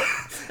me here, but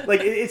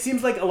like it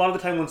seems like a lot of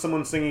the time when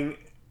someone's singing,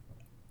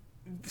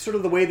 sort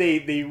of the way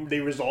they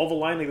resolve a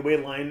line, like the way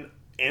a line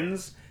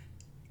ends,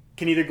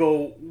 can either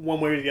go one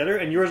way or the other,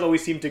 and yours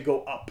always seem to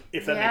go up,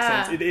 if that makes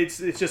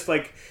sense. It's just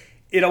like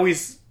it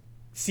always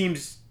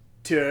seems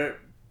to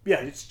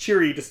it's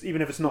cheery, just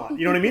even if it's not.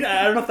 You know what I mean?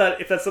 I don't know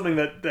if that's something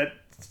that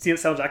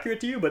sounds accurate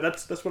to you, but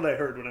that's what I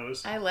heard when I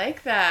was. I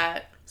like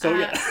that. So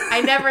yeah,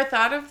 I never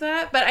thought of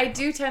that, but I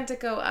do tend to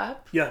go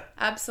up. Yeah,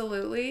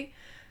 absolutely.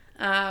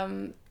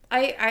 I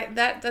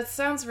that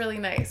sounds really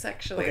nice,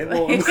 actually. Okay,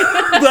 well, I'm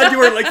glad you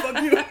were like,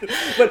 fuck you.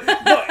 But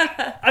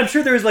no, I'm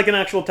sure there is like an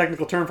actual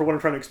technical term for what I'm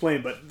trying to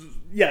explain, but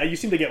yeah, you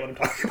seem to get what I'm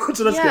talking about,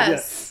 so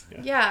that's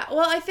good. Yeah.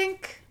 Well, I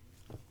think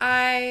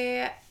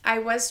I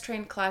was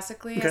trained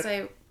classically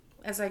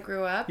as I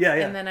grew up. Yeah.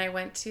 And then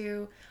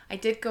I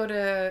did go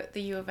to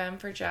the U of M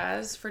for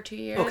jazz for 2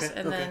 years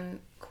then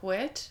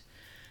quit.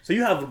 So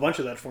you have a bunch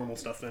of that formal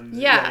stuff then.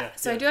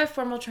 So I do have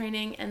formal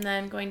training, and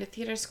then going to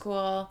theater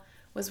school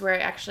was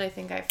where I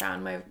think I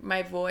found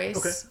my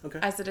voice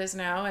as it is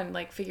now, and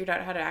like figured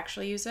out how to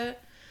actually use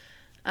it.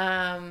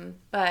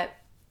 But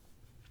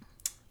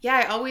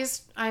yeah,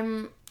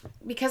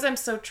 because I'm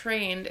so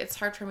trained, it's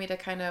hard for me to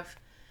kind of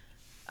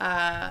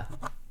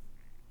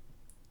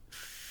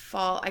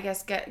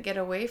get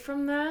away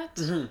from that.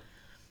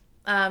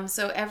 Mm-hmm.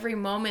 So every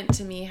moment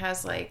to me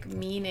has like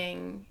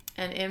meaning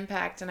and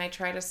impact, and I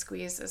try to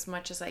squeeze as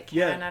much as I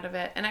can out of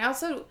it. And I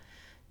also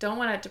don't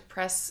want to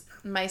depress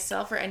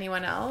myself or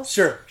anyone else.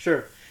 Sure.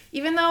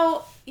 Even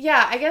though,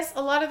 I guess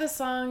a lot of the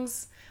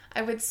songs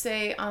I would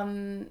say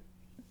on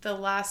the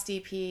last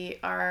EP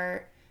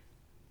are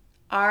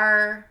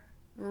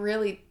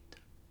really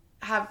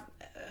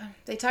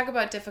they talk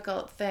about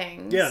difficult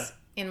things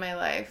in my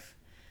life,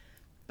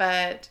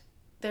 but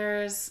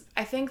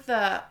I think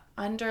the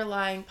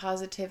underlying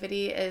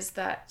positivity is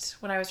that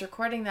when I was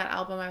recording that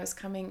album, I was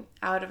coming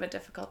out of a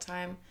difficult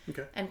time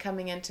and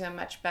coming into a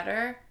much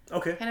better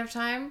kind of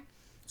time.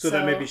 So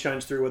that maybe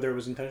shines through whether it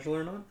was intentional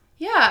or not?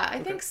 Yeah, I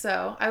think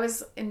so. I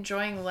was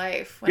enjoying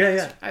life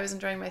when I was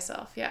enjoying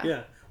myself. Yeah.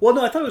 Yeah. Well,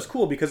 no, I thought it was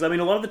cool because, I mean,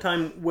 a lot of the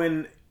time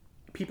when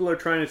people are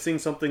trying to sing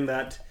something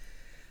that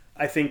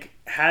I think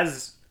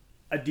has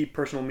a deep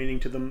personal meaning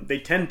to them, they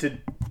tend to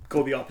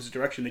go the opposite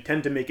direction. They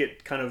tend to make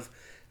it kind of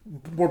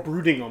more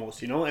brooding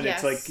almost, you know? And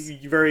it's like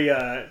you're very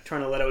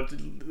trying to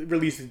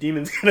release the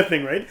demons kind of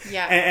thing, right?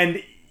 Yeah.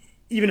 And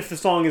even if the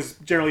song is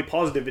generally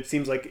positive, it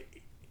seems like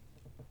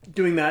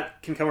doing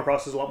that can come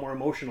across as a lot more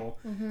emotional,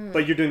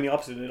 but you're doing the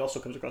opposite, and it also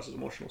comes across as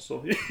emotional.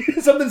 So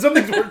something's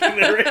working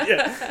there,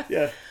 right?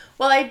 Yeah.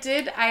 Well, I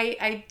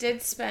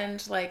did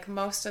spend like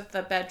most of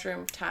the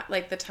bedroom time,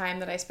 like the time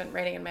that I spent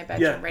writing in my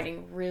bedroom,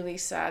 writing really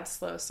sad,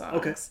 slow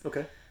songs.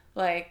 Okay.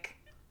 Like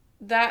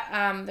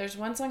that. There's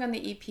one song on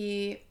the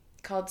EP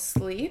called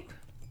 "Sleep,"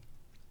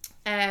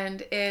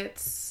 and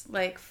it's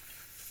like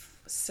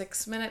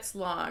 6 minutes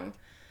long.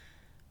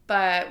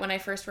 But when I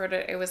first wrote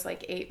it, it was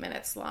like 8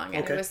 minutes long,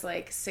 and it was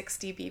like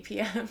 60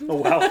 BPM. Oh,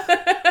 wow.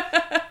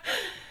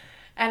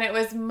 And it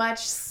was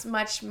much,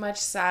 much, much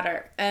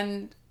sadder.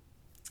 And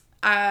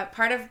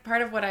part of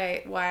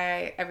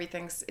why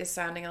everything is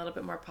sounding a little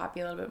bit more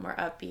poppy, a little bit more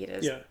upbeat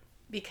is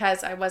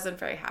because I wasn't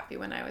very happy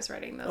when I was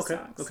writing those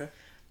songs. Okay.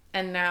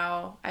 And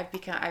now I've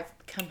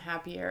become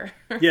happier.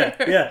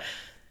 Yeah.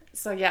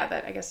 So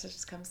that I guess it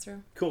just comes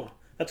through. Cool.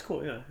 That's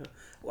cool. Yeah.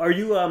 Are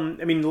you? I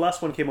mean, the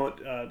last one came out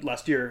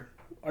last year.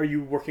 Are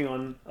you working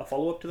on a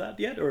follow-up to that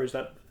yet, or is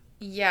that?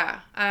 Yeah.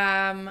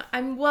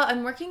 I'm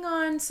working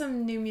on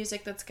some new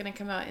music that's going to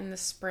come out in the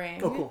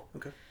spring. Oh, cool.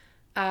 Okay.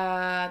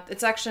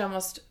 It's actually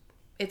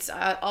it's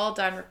all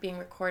done being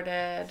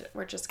recorded.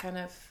 We're just kind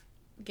of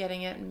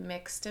getting it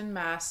mixed and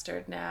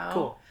mastered now.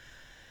 Cool.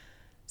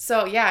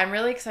 So yeah, I'm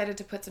really excited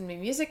to put some new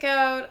music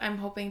out. I'm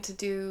hoping to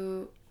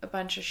do a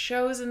bunch of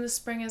shows in the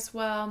spring as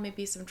well,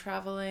 maybe some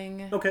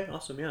traveling. Okay,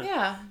 awesome, yeah.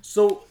 Yeah.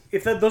 So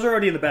if those are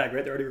already in the bag,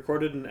 right? They're already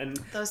recorded and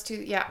those two,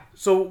 yeah.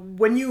 So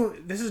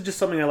this is just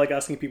something I like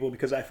asking people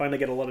because I find I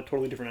get a lot of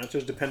totally different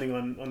answers depending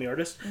on the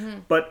artist.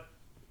 Mm-hmm. But,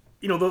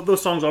 you know,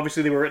 those songs,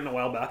 obviously they were written a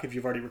while back if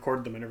you've already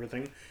recorded them and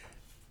everything.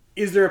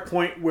 Is there a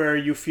point where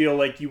you feel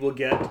like you will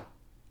get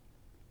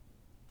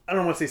I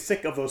don't want to say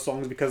sick of those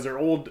songs because they're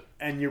old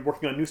and you're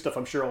working on new stuff,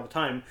 I'm sure, all the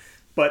time.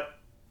 But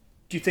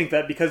do you think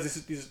that because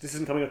this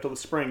isn't coming out till the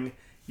spring,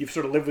 you've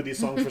sort of lived with these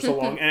songs for so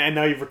long, and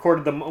now you've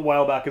recorded them a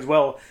while back as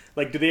well?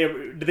 Like, do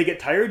they get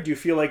tired? Do you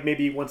feel like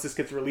maybe once this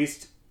gets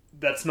released,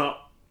 that's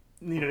not,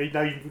 now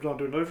you've moved on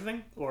to another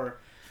thing? Or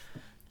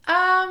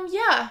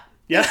Yeah.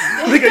 Yeah?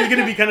 Like, are you going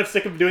to be kind of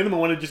sick of doing them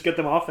and want to just get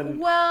them off?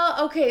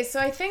 Well, okay, so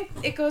I think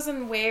it goes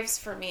in waves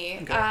for me.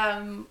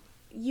 Okay.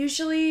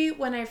 Usually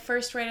when I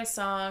first write a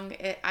song,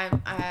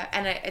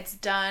 it's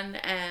done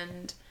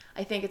and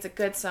I think it's a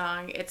good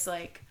song, it's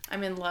like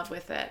I'm in love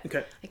with it.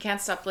 Okay. I can't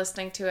stop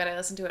listening to it. I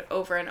listen to it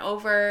over and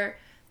over.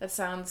 That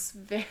sounds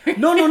very...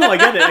 No, I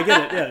get it,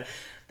 yeah.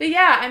 But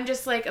yeah, I'm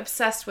just like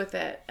obsessed with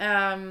it.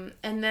 And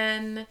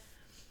then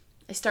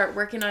I start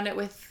working on it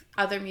with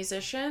other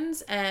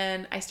musicians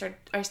and I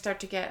start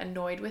to get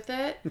annoyed with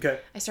it. Okay.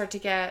 I start to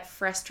get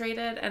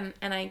frustrated and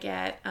I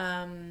get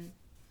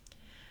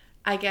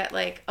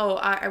like,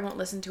 I won't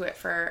listen to it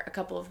for a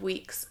couple of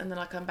weeks and then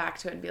I'll come back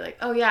to it and be like,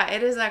 oh yeah,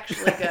 it is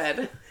actually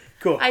good.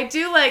 Cool. I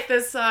do like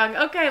this song.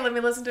 Okay, let me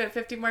listen to it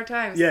 50 more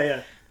times.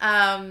 Yeah.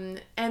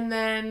 And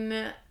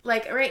then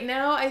like right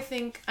now I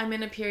think I'm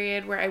in a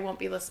period where I won't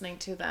be listening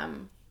to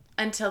them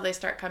until they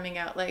start coming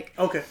out. Like,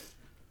 okay.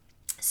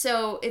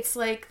 So it's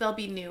like they'll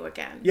be new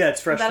again. Yeah,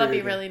 it's fresh. That'll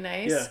be really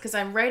nice because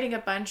Yeah. I'm writing a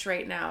bunch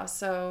right now.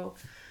 So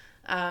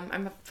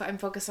I'm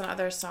focused on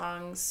other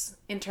songs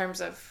in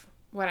terms of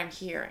what I'm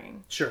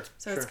hearing. Sure.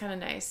 So it's kind of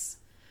nice,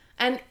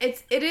 and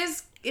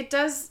it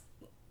does.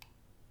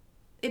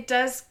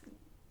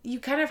 You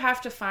kind of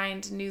have to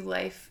find new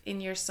life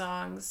in your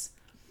songs.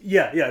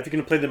 Yeah. If you're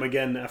going to play them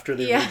again after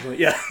they originally...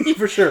 Yeah,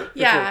 for sure.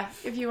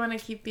 If you want to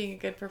keep being a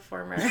good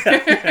performer.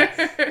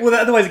 Well,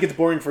 otherwise it gets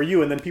boring for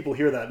you, and then people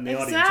hear that in the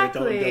audience. Right?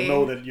 They'll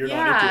know that you're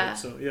not into it.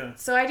 So, yeah.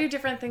 So I do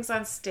different things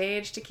on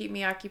stage to keep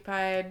me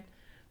occupied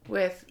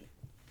with...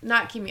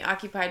 Not keep me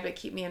occupied, but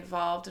keep me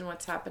involved in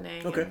what's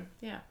happening. Okay. And,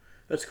 yeah.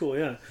 That's cool,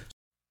 yeah.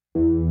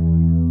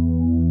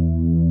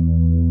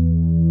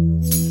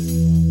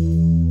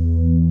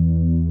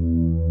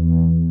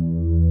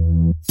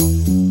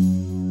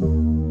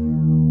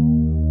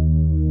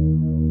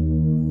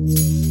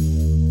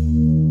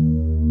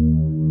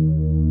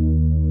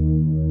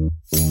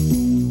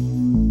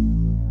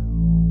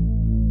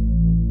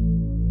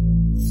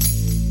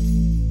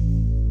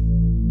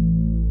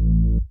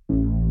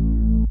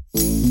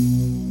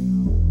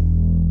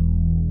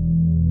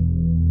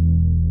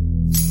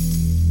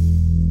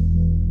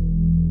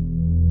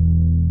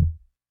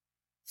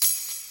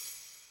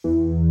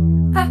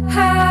 I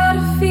had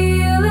a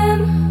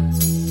feeling,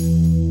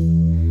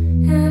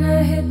 and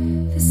I hit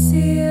the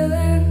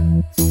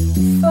ceiling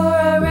before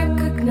I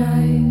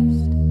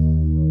recognized.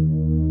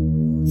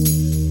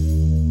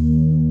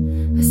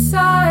 I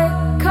saw it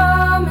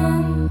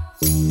coming,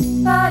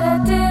 but I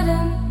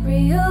didn't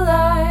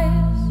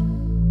realize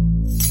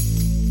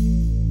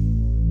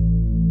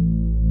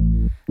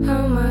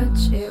how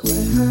much it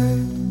would hurt.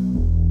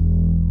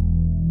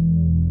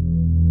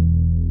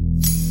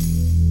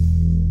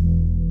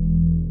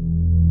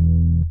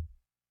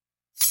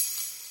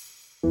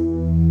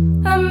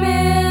 I'm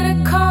in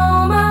a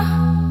coma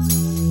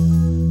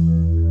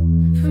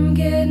from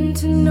getting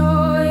to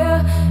know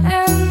ya,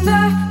 and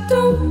I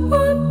don't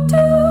want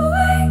to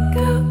wake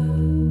up.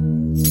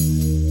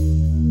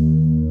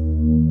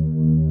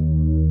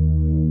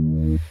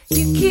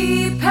 You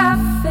keep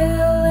half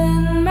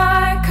filling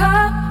my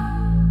cup,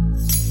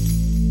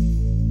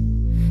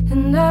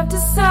 and I've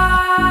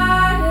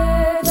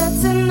decided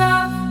that's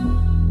enough.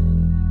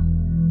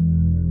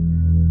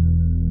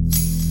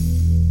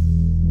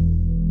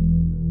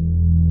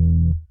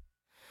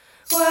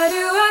 Why do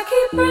I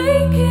keep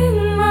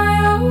breaking my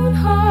own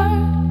heart?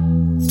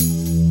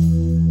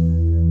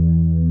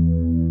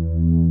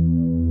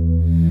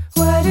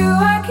 Why do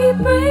I keep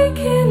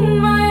breaking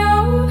my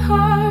own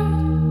heart?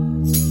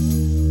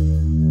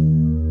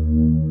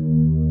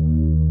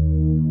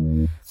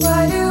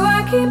 Why do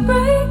I keep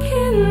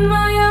breaking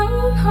my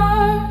own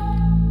heart?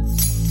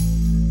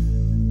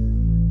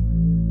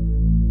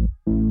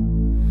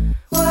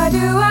 Why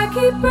do I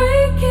keep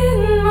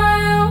breaking my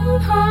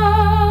own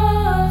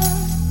heart?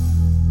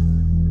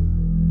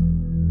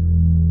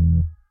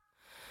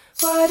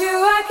 Why do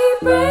I keep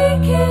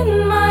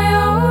breaking my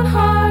own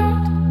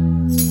heart?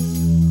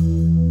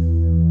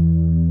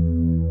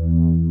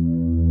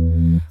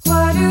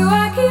 Why do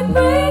I keep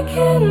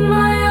breaking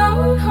my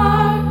own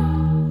heart?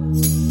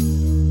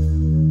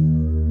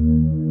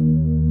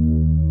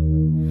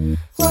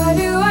 Why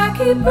do I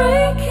keep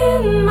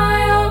breaking my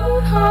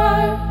own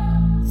heart?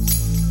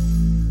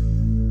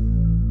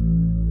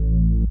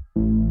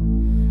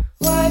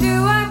 Why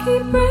do I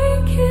keep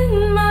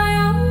breaking my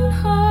own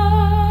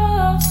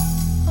heart?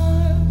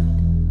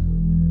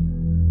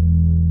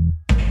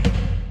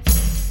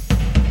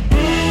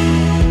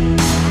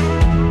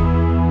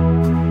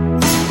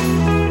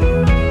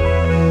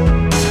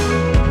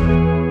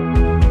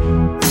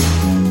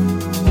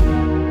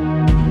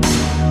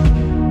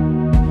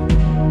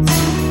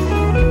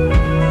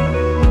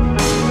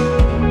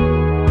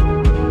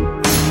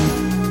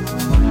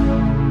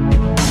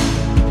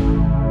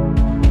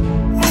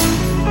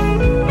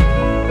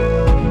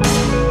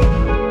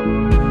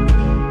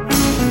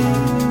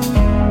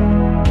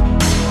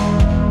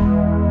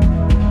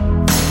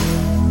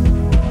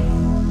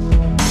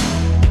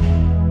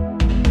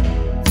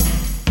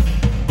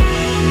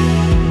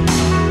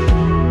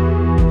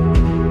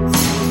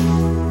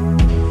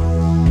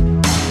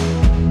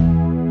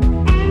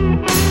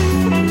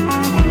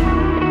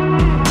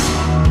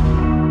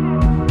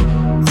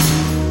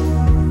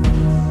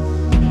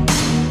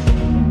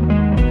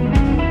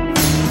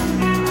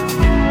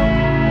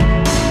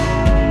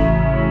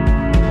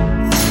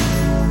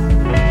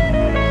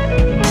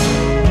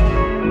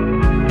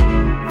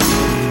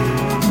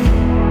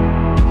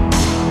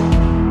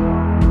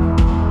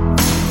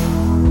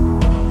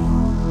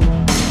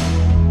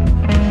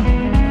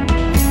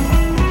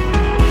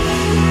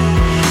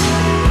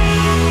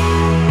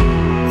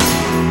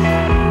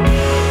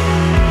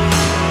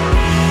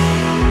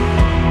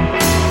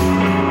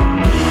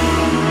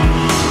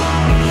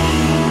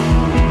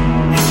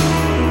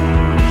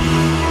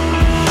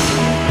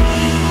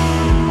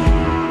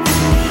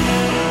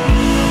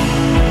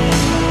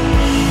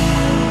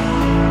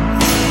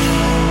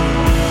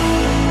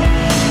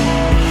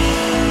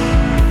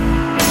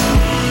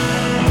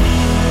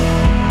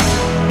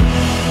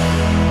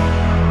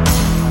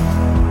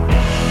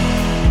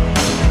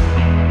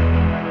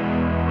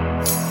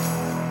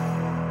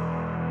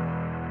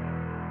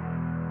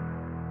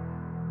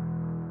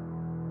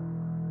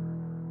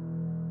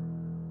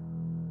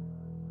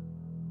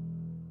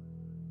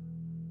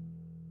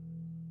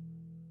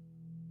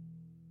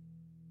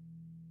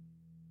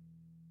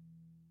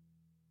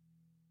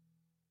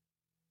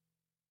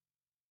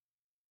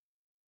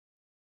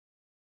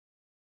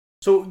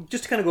 So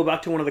just to kind of go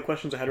back to one of the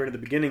questions I had right at the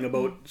beginning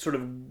about sort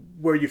of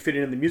where you fit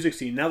in the music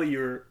scene, now that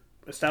you're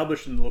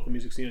established in the local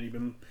music scene and you've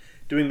been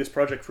doing this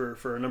project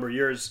for a number of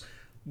years,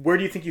 where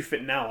do you think you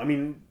fit now? I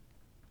mean,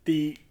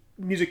 the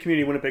music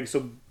community in Winnipeg is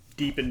so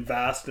deep and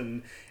vast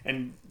and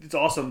it's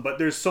awesome, but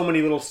there's so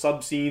many little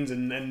sub scenes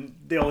and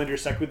they all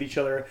intersect with each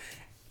other.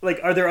 Like,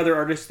 are there other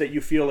artists that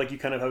you feel like you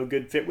kind of have a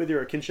good fit with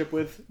or a kinship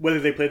with, whether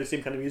they play the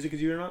same kind of music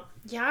as you or not?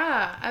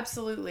 Yeah,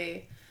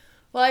 absolutely.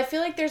 Well, I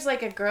feel like there's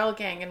like a girl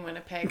gang in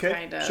Winnipeg,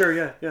 kind of. Sure,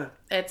 yeah.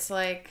 It's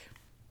like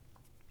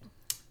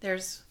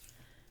there's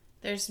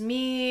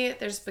me,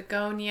 there's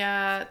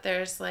Begonia,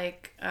 there's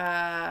like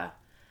Rihanna.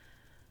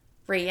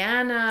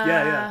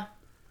 Yeah.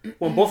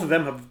 Well, both of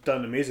them have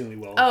done amazingly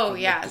well. Oh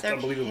yeah, Just they're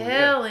unbelievable.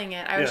 killing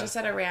it. I was Yeah. just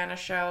at a Rihanna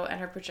show, and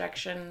her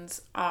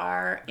projections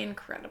are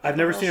incredible. I've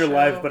never The seen her whole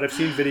live, show. but I've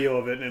seen video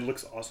of it, and it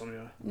looks awesome.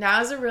 Yeah.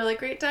 Now's a really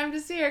great time to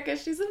see her because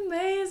she's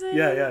amazing.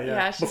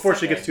 Yeah. She's Before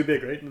so she gets good. too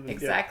big, right?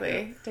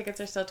 Exactly. Tickets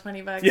are still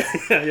 $20.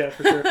 Yeah,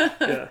 for sure.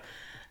 Yeah.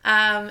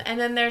 And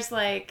then there's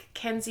like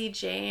Kenzie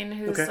Jane,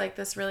 who's Okay. like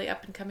this really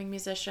up and coming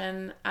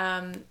musician.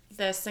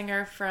 The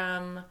singer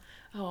from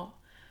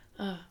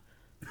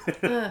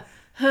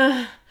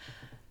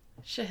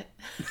shit.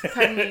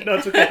 Pardon me. No,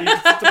 it's okay.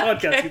 It's a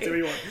podcast. You can do what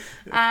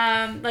you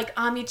want. Like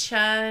Ami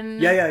Chun.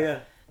 Yeah.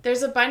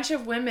 There's a bunch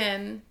of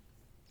women,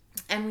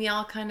 and we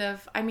all kind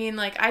of. I mean,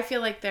 like I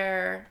feel like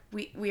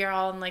we are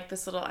all in like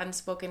this little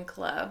unspoken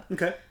club.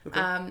 Okay.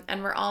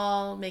 And we're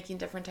all making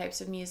different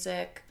types of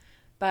music,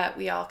 but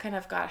we all kind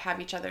of have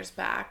each other's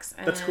backs.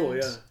 And, That's cool.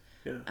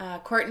 Yeah.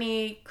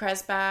 Courtney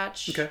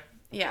Kresbach. Okay.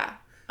 Yeah.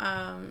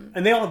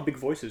 And they all have big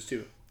voices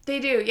too. They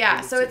do,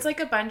 yeah. They So do. it's like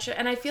a bunch of,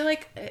 and I feel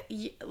like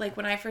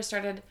when I first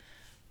started,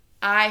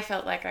 I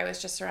felt like I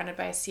was just surrounded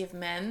by a sea of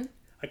men,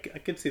 I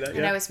could see that. and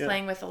Yeah. I was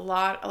playing with a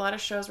lot of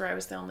shows where I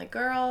was the only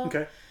girl.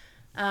 Okay.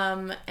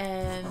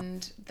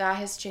 And that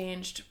has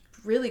changed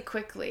really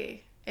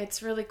quickly.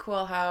 It's really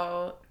cool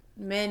how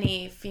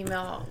many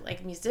female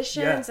like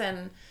musicians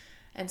and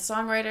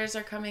songwriters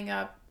are coming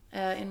up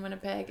in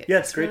Winnipeg. Yeah,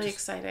 it's great. Really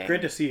exciting.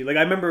 Great to see. Like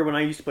I remember when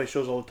I used to play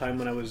shows all the time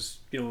when I was,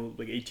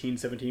 like 18,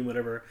 17,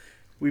 whatever.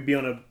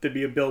 There'd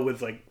be a bill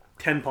with like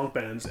 10 punk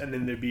bands, and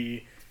then there'd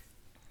be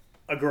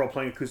a girl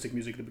playing acoustic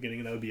music at the beginning,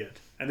 and that would be it.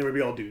 And there would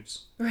be all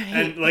dudes. Right.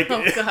 And like,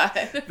 Oh God.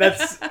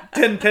 that's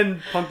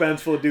 10 punk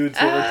bands full of dudes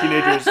who are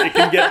teenagers. It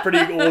can get pretty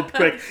old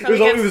quick. Probably It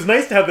gets was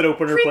nice to have that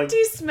opener playing.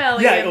 Pretty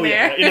smelly Yeah, in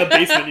there. in a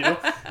basement,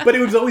 But it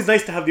was always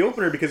nice to have the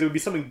opener because it would be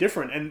something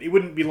different, and it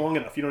wouldn't be long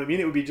enough. You know what I mean?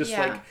 It would be just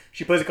Yeah. like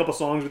she plays a couple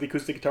songs with the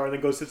acoustic guitar and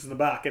then goes sits in the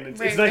back, and it's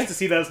Right, nice right. to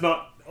see that it's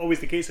not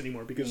always the case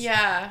anymore because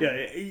Yeah.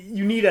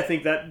 you need, I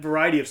think, that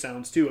variety of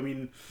sounds too. I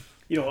mean,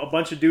 a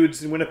bunch of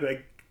dudes in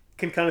Winnipeg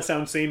can kind of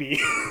sound samey,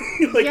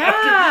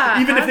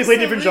 even if they play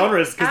different absolutely.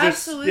 genres.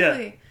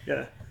 Absolutely.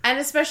 Yeah. And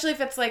especially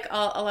if it's like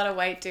a lot of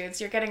white dudes,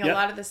 you're getting a Yep.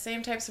 lot of the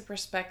same types of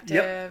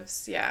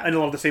perspectives. Yeah. And a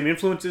lot of the same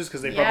influences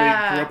because they probably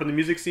Yeah. grew up in the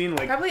music scene.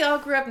 Like, Probably all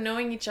grew up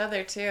knowing each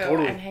other too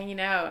Totally. and hanging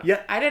out.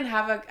 Yeah. I did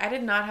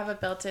not have a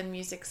built-in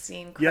music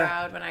scene Yeah.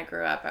 crowd when I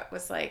grew up. It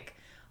was like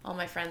all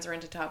my friends were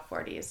into top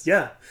 40s.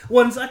 yeah.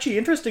 Well, and it's actually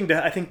interesting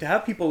to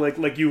have people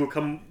like you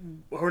who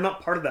are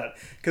not part of that.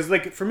 Because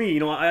like for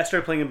me, I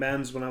started playing in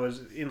bands when I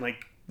was in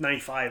like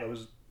 95. I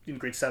was in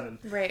grade 7.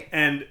 Right.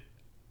 And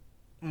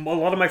a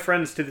lot of my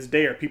friends to this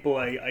day are people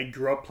I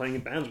grew up playing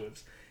in bands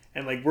with.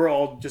 And like we're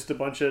all just a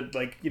bunch of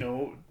like,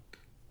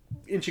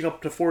 inching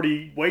up to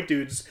 40 white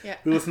dudes Yeah.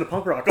 who listen to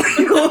punk rock.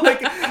 Like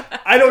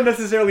I don't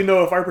necessarily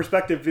know if our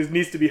perspective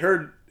needs to be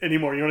heard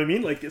anymore. You know what I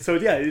mean? Like, so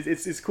yeah,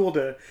 it's cool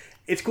to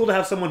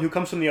have someone who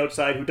comes from the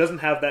outside who doesn't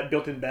have that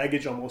built-in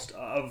baggage almost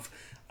of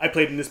I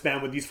played in this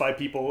band with these 5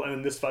 people and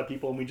then this 5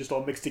 people and we just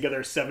all mixed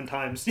together 7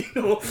 times,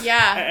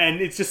 Yeah.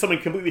 And it's just something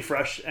completely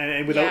fresh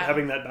and without Yeah.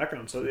 having that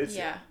background. So it's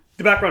Yeah.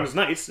 the background is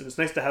nice and it's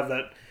nice to have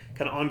that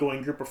kind of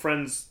ongoing group of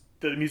friends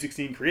that the music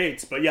scene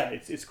creates. But yeah,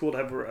 it's cool to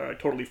have a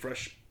totally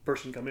fresh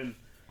person come in.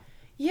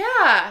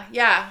 Yeah.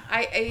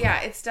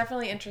 It's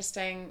definitely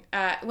interesting.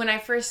 When I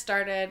first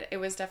started, it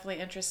was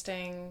definitely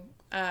interesting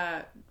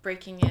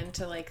breaking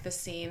into like the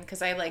scene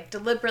because I like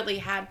deliberately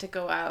had to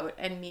go out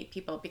and meet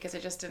people because I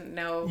just didn't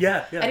know.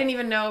 Yeah. I didn't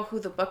even know who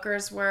the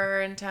bookers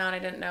were in town. I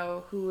didn't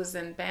know who was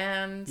in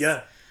bands.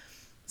 Yeah.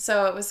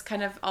 So it was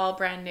kind of all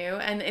brand new,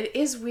 and it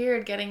is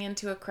weird getting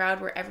into a crowd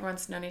where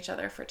everyone's known each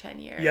other for 10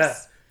 years. Yeah.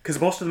 Because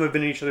most of them have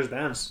been in each other's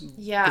bands.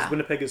 Yeah. Because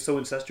Winnipeg is so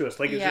incestuous.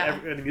 Like, Yeah.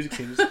 the music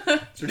scene is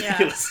it's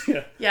ridiculous.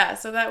 Yeah. Yeah,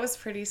 so that was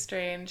pretty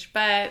strange,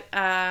 but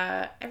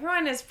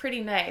everyone is pretty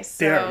nice.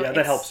 So They are. Yeah, that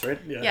it's- helps, right?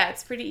 Yeah,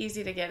 it's pretty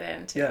easy to get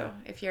into Yeah.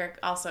 if you're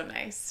also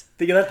nice.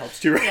 Yeah, that helps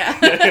too, right?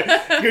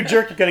 Yeah. You're a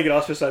jerk, you kind of get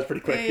ostracized pretty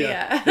quick.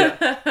 Yeah.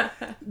 Yeah.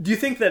 Do you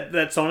think that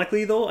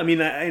sonically, though? I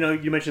mean, I know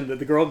you mentioned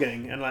the girl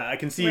gang, and I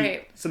can see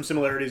Right. some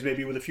similarities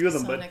maybe with a few of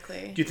them, but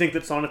Sonically. do you think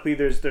that sonically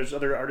there's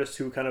other artists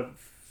who kind of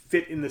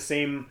fit in the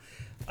same,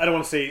 I don't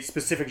want to say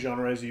specific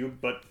genre as you,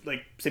 but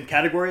like same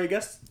category, I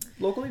guess,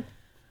 locally?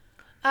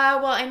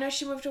 Well, I know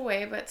she moved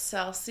away, but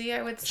Celsi,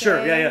 I would say.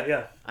 Sure,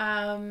 yeah.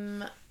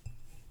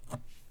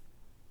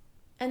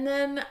 And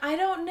then I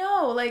don't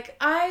know, like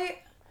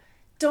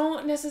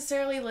don't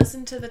necessarily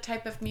listen to the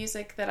type of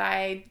music that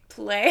I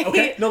play.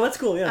 Okay, no, that's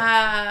cool.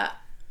 Yeah.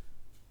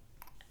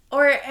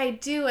 Or I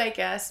do, I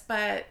guess,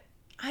 but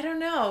I don't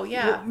know.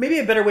 Yeah. Well, maybe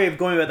a better way of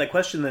going about that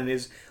question then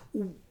is,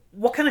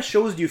 what kind of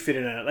shows do you fit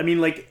in at? I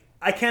mean, like,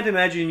 I can't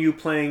imagine you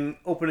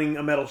opening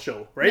a metal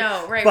show, right?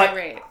 No,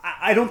 right.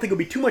 I don't think it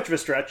would be too much of a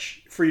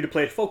stretch for you to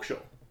play a folk show.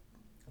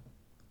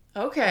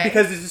 Okay.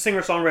 Because it's a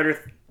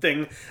singer-songwriter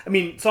thing. I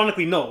mean,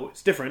 sonically, no,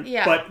 it's different.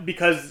 Yeah. But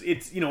because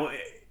it's, you don't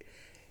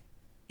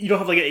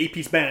have like an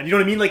 8-piece band. You know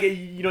what I mean? Like,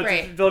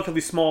 it's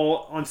relatively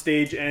small on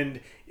stage, and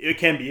it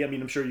can be. I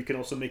mean, I'm sure you can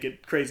also make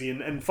it crazy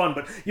and fun,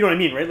 but you know what I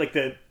mean, right? Like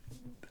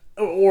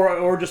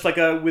or just like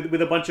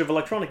with a bunch of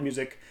electronic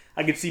music.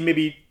 I could see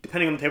maybe,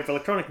 depending on the type of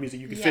electronic music,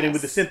 you could fit in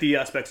with the synthy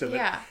aspects of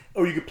it.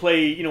 Or you could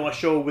play, a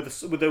show with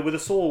a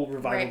soul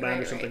revival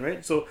band or something,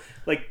 right? So,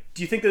 like,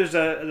 do you think there's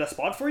a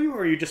spot for you,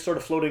 or are you just sort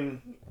of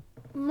floating?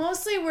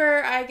 Mostly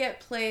where I get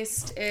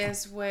placed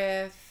is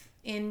with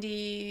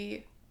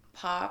indie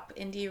pop,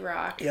 indie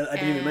rock. Yeah, I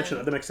didn't even mention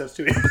that. That makes sense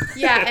too.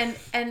 Yeah,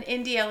 and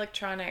indie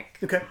electronic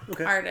okay.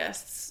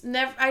 artists. We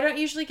don't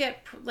usually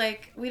get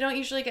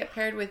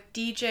paired with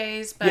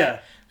DJs,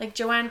 but like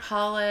Joanne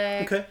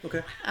Pollock. Okay.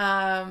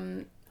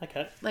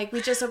 Okay. Like we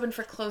just opened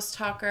for Close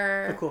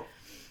Talker. Oh, cool.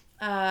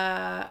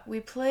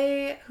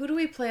 Who do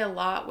we play a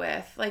lot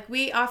with? Like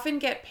we often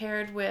get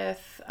paired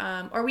with,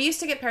 or we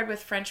used to get paired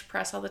with French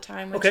Press all the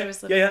time when she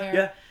was living here.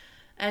 Yeah.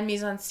 And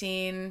Mise en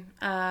Scene.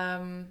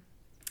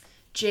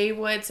 Jay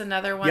Wood's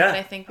another one that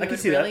I think we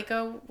would really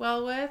go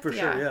well with. For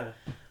sure, yeah.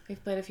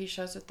 We've played a few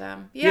shows with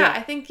them. Yeah,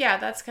 I think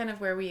that's kind of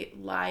where we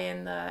lie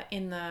in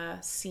the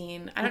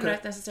scene. I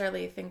don't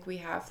necessarily think we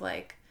have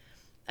like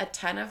a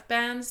ton of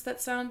bands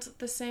that sound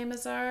the same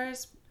as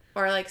ours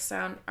or like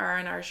are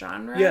in our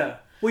genre. Yeah.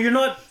 Well, you're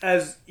not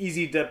as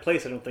easy to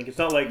place, I don't think. It's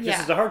not like this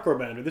is a hardcore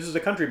band or this is a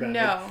country band.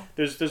 No.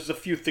 Like, there's a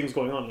few things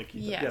going on. Like,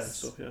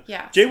 yes.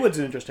 Yeah. Jay Wood's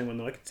an interesting one,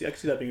 though. I could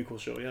see that being a cool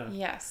show, yeah.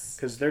 Yes.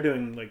 Because they're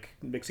doing, like,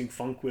 mixing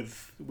funk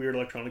with weird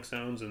electronic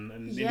sounds and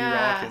indie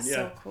rock. And,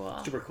 so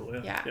cool. Super cool,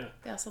 yeah.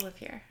 They also live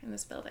here in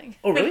this building.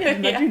 Oh, really? I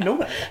didn't know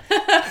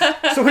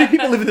that. So many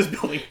people live in this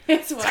building.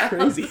 It's wild.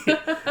 Crazy.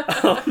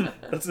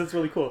 That's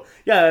really cool.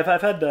 Yeah,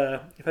 I've had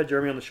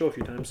Jeremy on the show a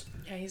few times.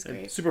 Yeah, he's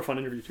great. Super fun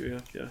interview, too,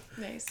 yeah.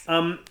 Nice.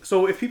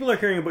 So if people are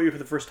hearing about you for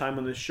the first time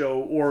on this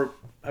show, or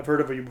have heard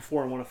of you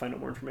before and want to find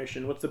out more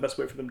information, what's the best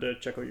way for them to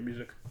check out your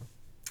music?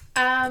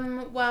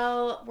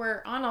 Well,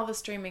 we're on all the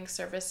streaming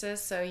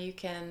services, so you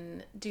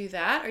can do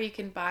that, or you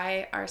can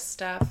buy our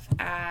stuff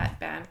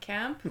at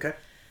Bandcamp. Okay.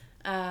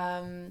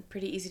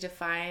 Pretty easy to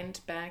find,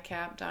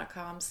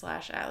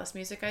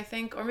 bandcamp.com/atlasmusic, I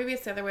think, or maybe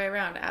it's the other way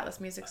around,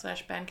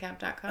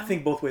 atlasmusic/bandcamp.com. I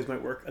think both ways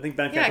might work. I think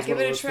Bandcamp is give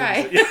one it of those a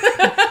try.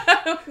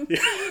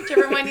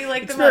 Whichever one you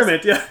like the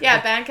Experiment, most. Yeah,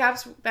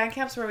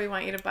 Bandcamp's where we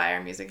want you to buy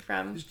our music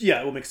from.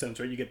 Yeah, it will make sense,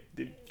 right? You get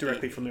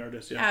directly from the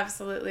artist. Yeah,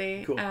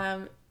 absolutely. Cool.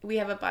 We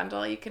have a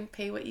bundle. You can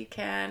pay what you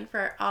can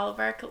for all of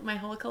my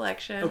whole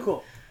collection. Oh,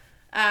 cool.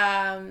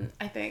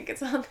 I think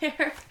it's on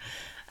there.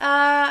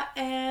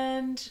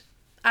 And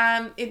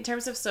in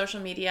terms of social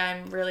media,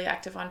 I'm really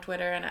active on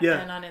Twitter and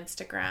on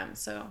Instagram.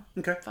 So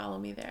follow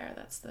me there.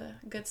 That's the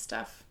good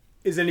stuff.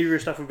 Is any of your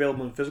stuff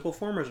available in physical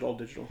form, or is it all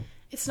digital?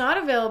 It's not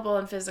available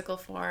in physical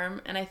form,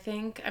 and I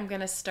think I'm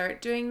going to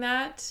start doing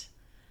that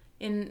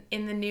in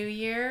the new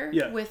year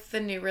with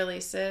the new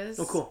releases.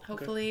 Oh, cool.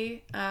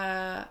 Hopefully.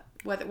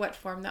 What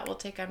form that will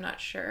take, I'm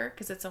not sure,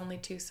 because it's only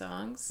 2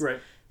 songs. Right.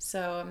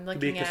 So I'm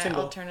looking at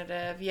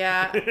alternative.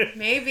 Yeah,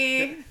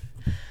 maybe.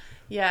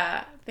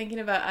 Yeah, thinking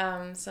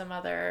about some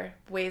other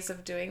ways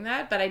of doing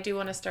that, but I do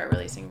want to start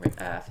releasing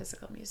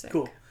physical music.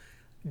 Cool.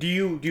 Do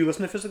you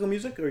listen to physical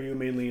music, or are you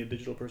mainly a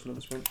digital person at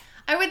this point?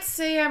 I would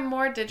say I'm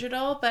more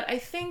digital, but I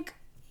think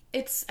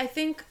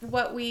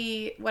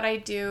what I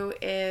do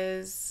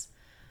is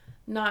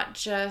not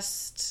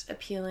just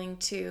appealing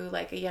to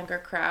like a younger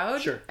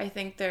crowd. Sure. I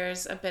think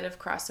there's a bit of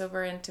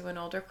crossover into an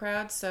older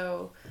crowd,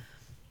 so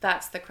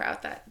that's the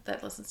crowd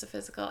that listens to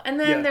physical. And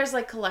then there's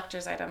like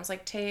collector's items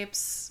like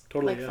tapes,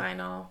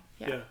 vinyl.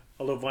 Yeah.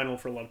 Although vinyl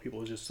for a lot of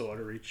people is just so out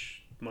of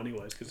reach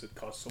money-wise because it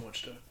costs so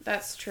much to...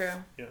 That's true.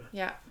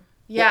 Yeah.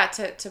 Yeah,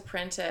 to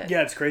print it.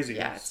 Yeah, it's crazy.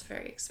 Yeah, it's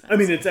very expensive. I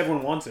mean,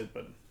 everyone wants it,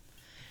 but...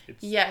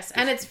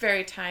 and it's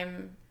very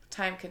time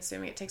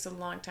consuming. It takes a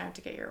long time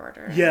to get your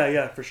order.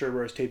 Yeah, for sure.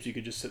 Whereas tapes, you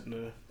could just sit in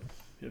a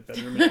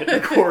bedroom and hit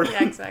record.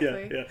 Yeah,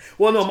 exactly. Yeah.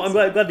 Well, no, I'm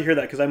glad to hear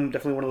that, because I'm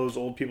definitely one of those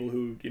old people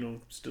who,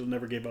 still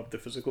never gave up the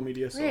physical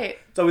media. So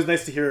it's always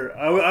nice to hear.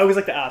 I always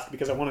like to ask,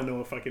 because I want to know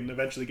if I can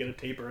eventually get a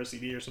tape or a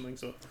CD or something.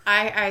 So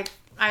I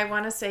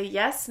want to say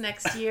yes,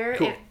 next year.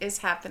 Cool. It is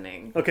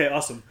happening. Okay,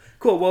 awesome.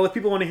 Cool. Well, if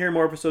people want to hear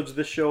more episodes of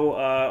this show,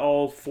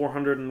 all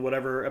 400 and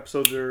whatever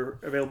episodes are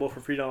available for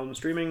free download and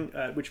streaming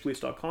at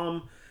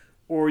witchpolice.com,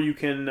 or you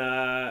can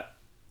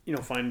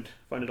find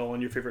it all on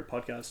your favorite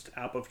podcast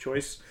app of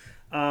choice.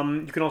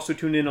 You can also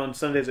tune in on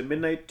Sundays at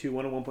midnight to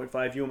 101.5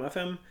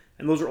 UMFM,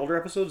 and those are older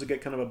episodes that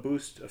get kind of a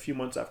boost a few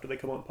months after they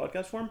come out in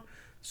podcast form.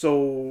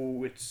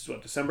 So it's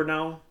December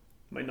now.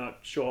 Might not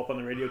show up on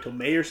the radio till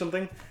May or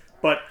something,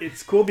 but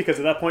it's cool because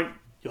at that point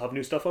you'll have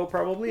new stuff out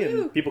probably,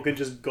 Woo. and people can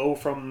just go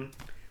from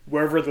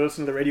wherever they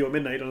listen to the radio at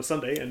midnight on a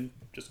Sunday and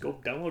just go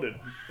download it and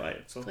buy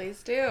it. So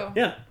Please do.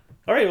 yeah.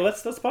 All right, well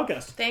that's the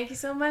podcast. Thank you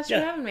so much Yeah.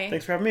 for having me.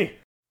 Thanks for having me.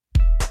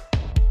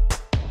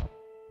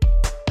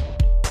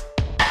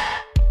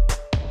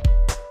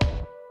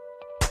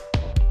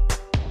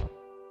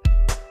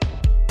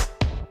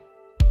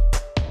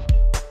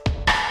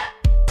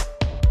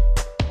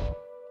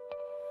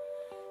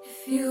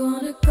 If you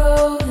wanna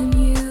go, then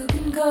you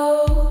can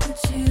go, but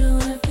you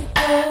don't have to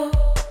go.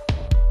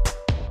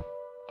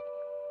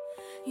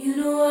 You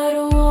know I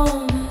don't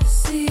want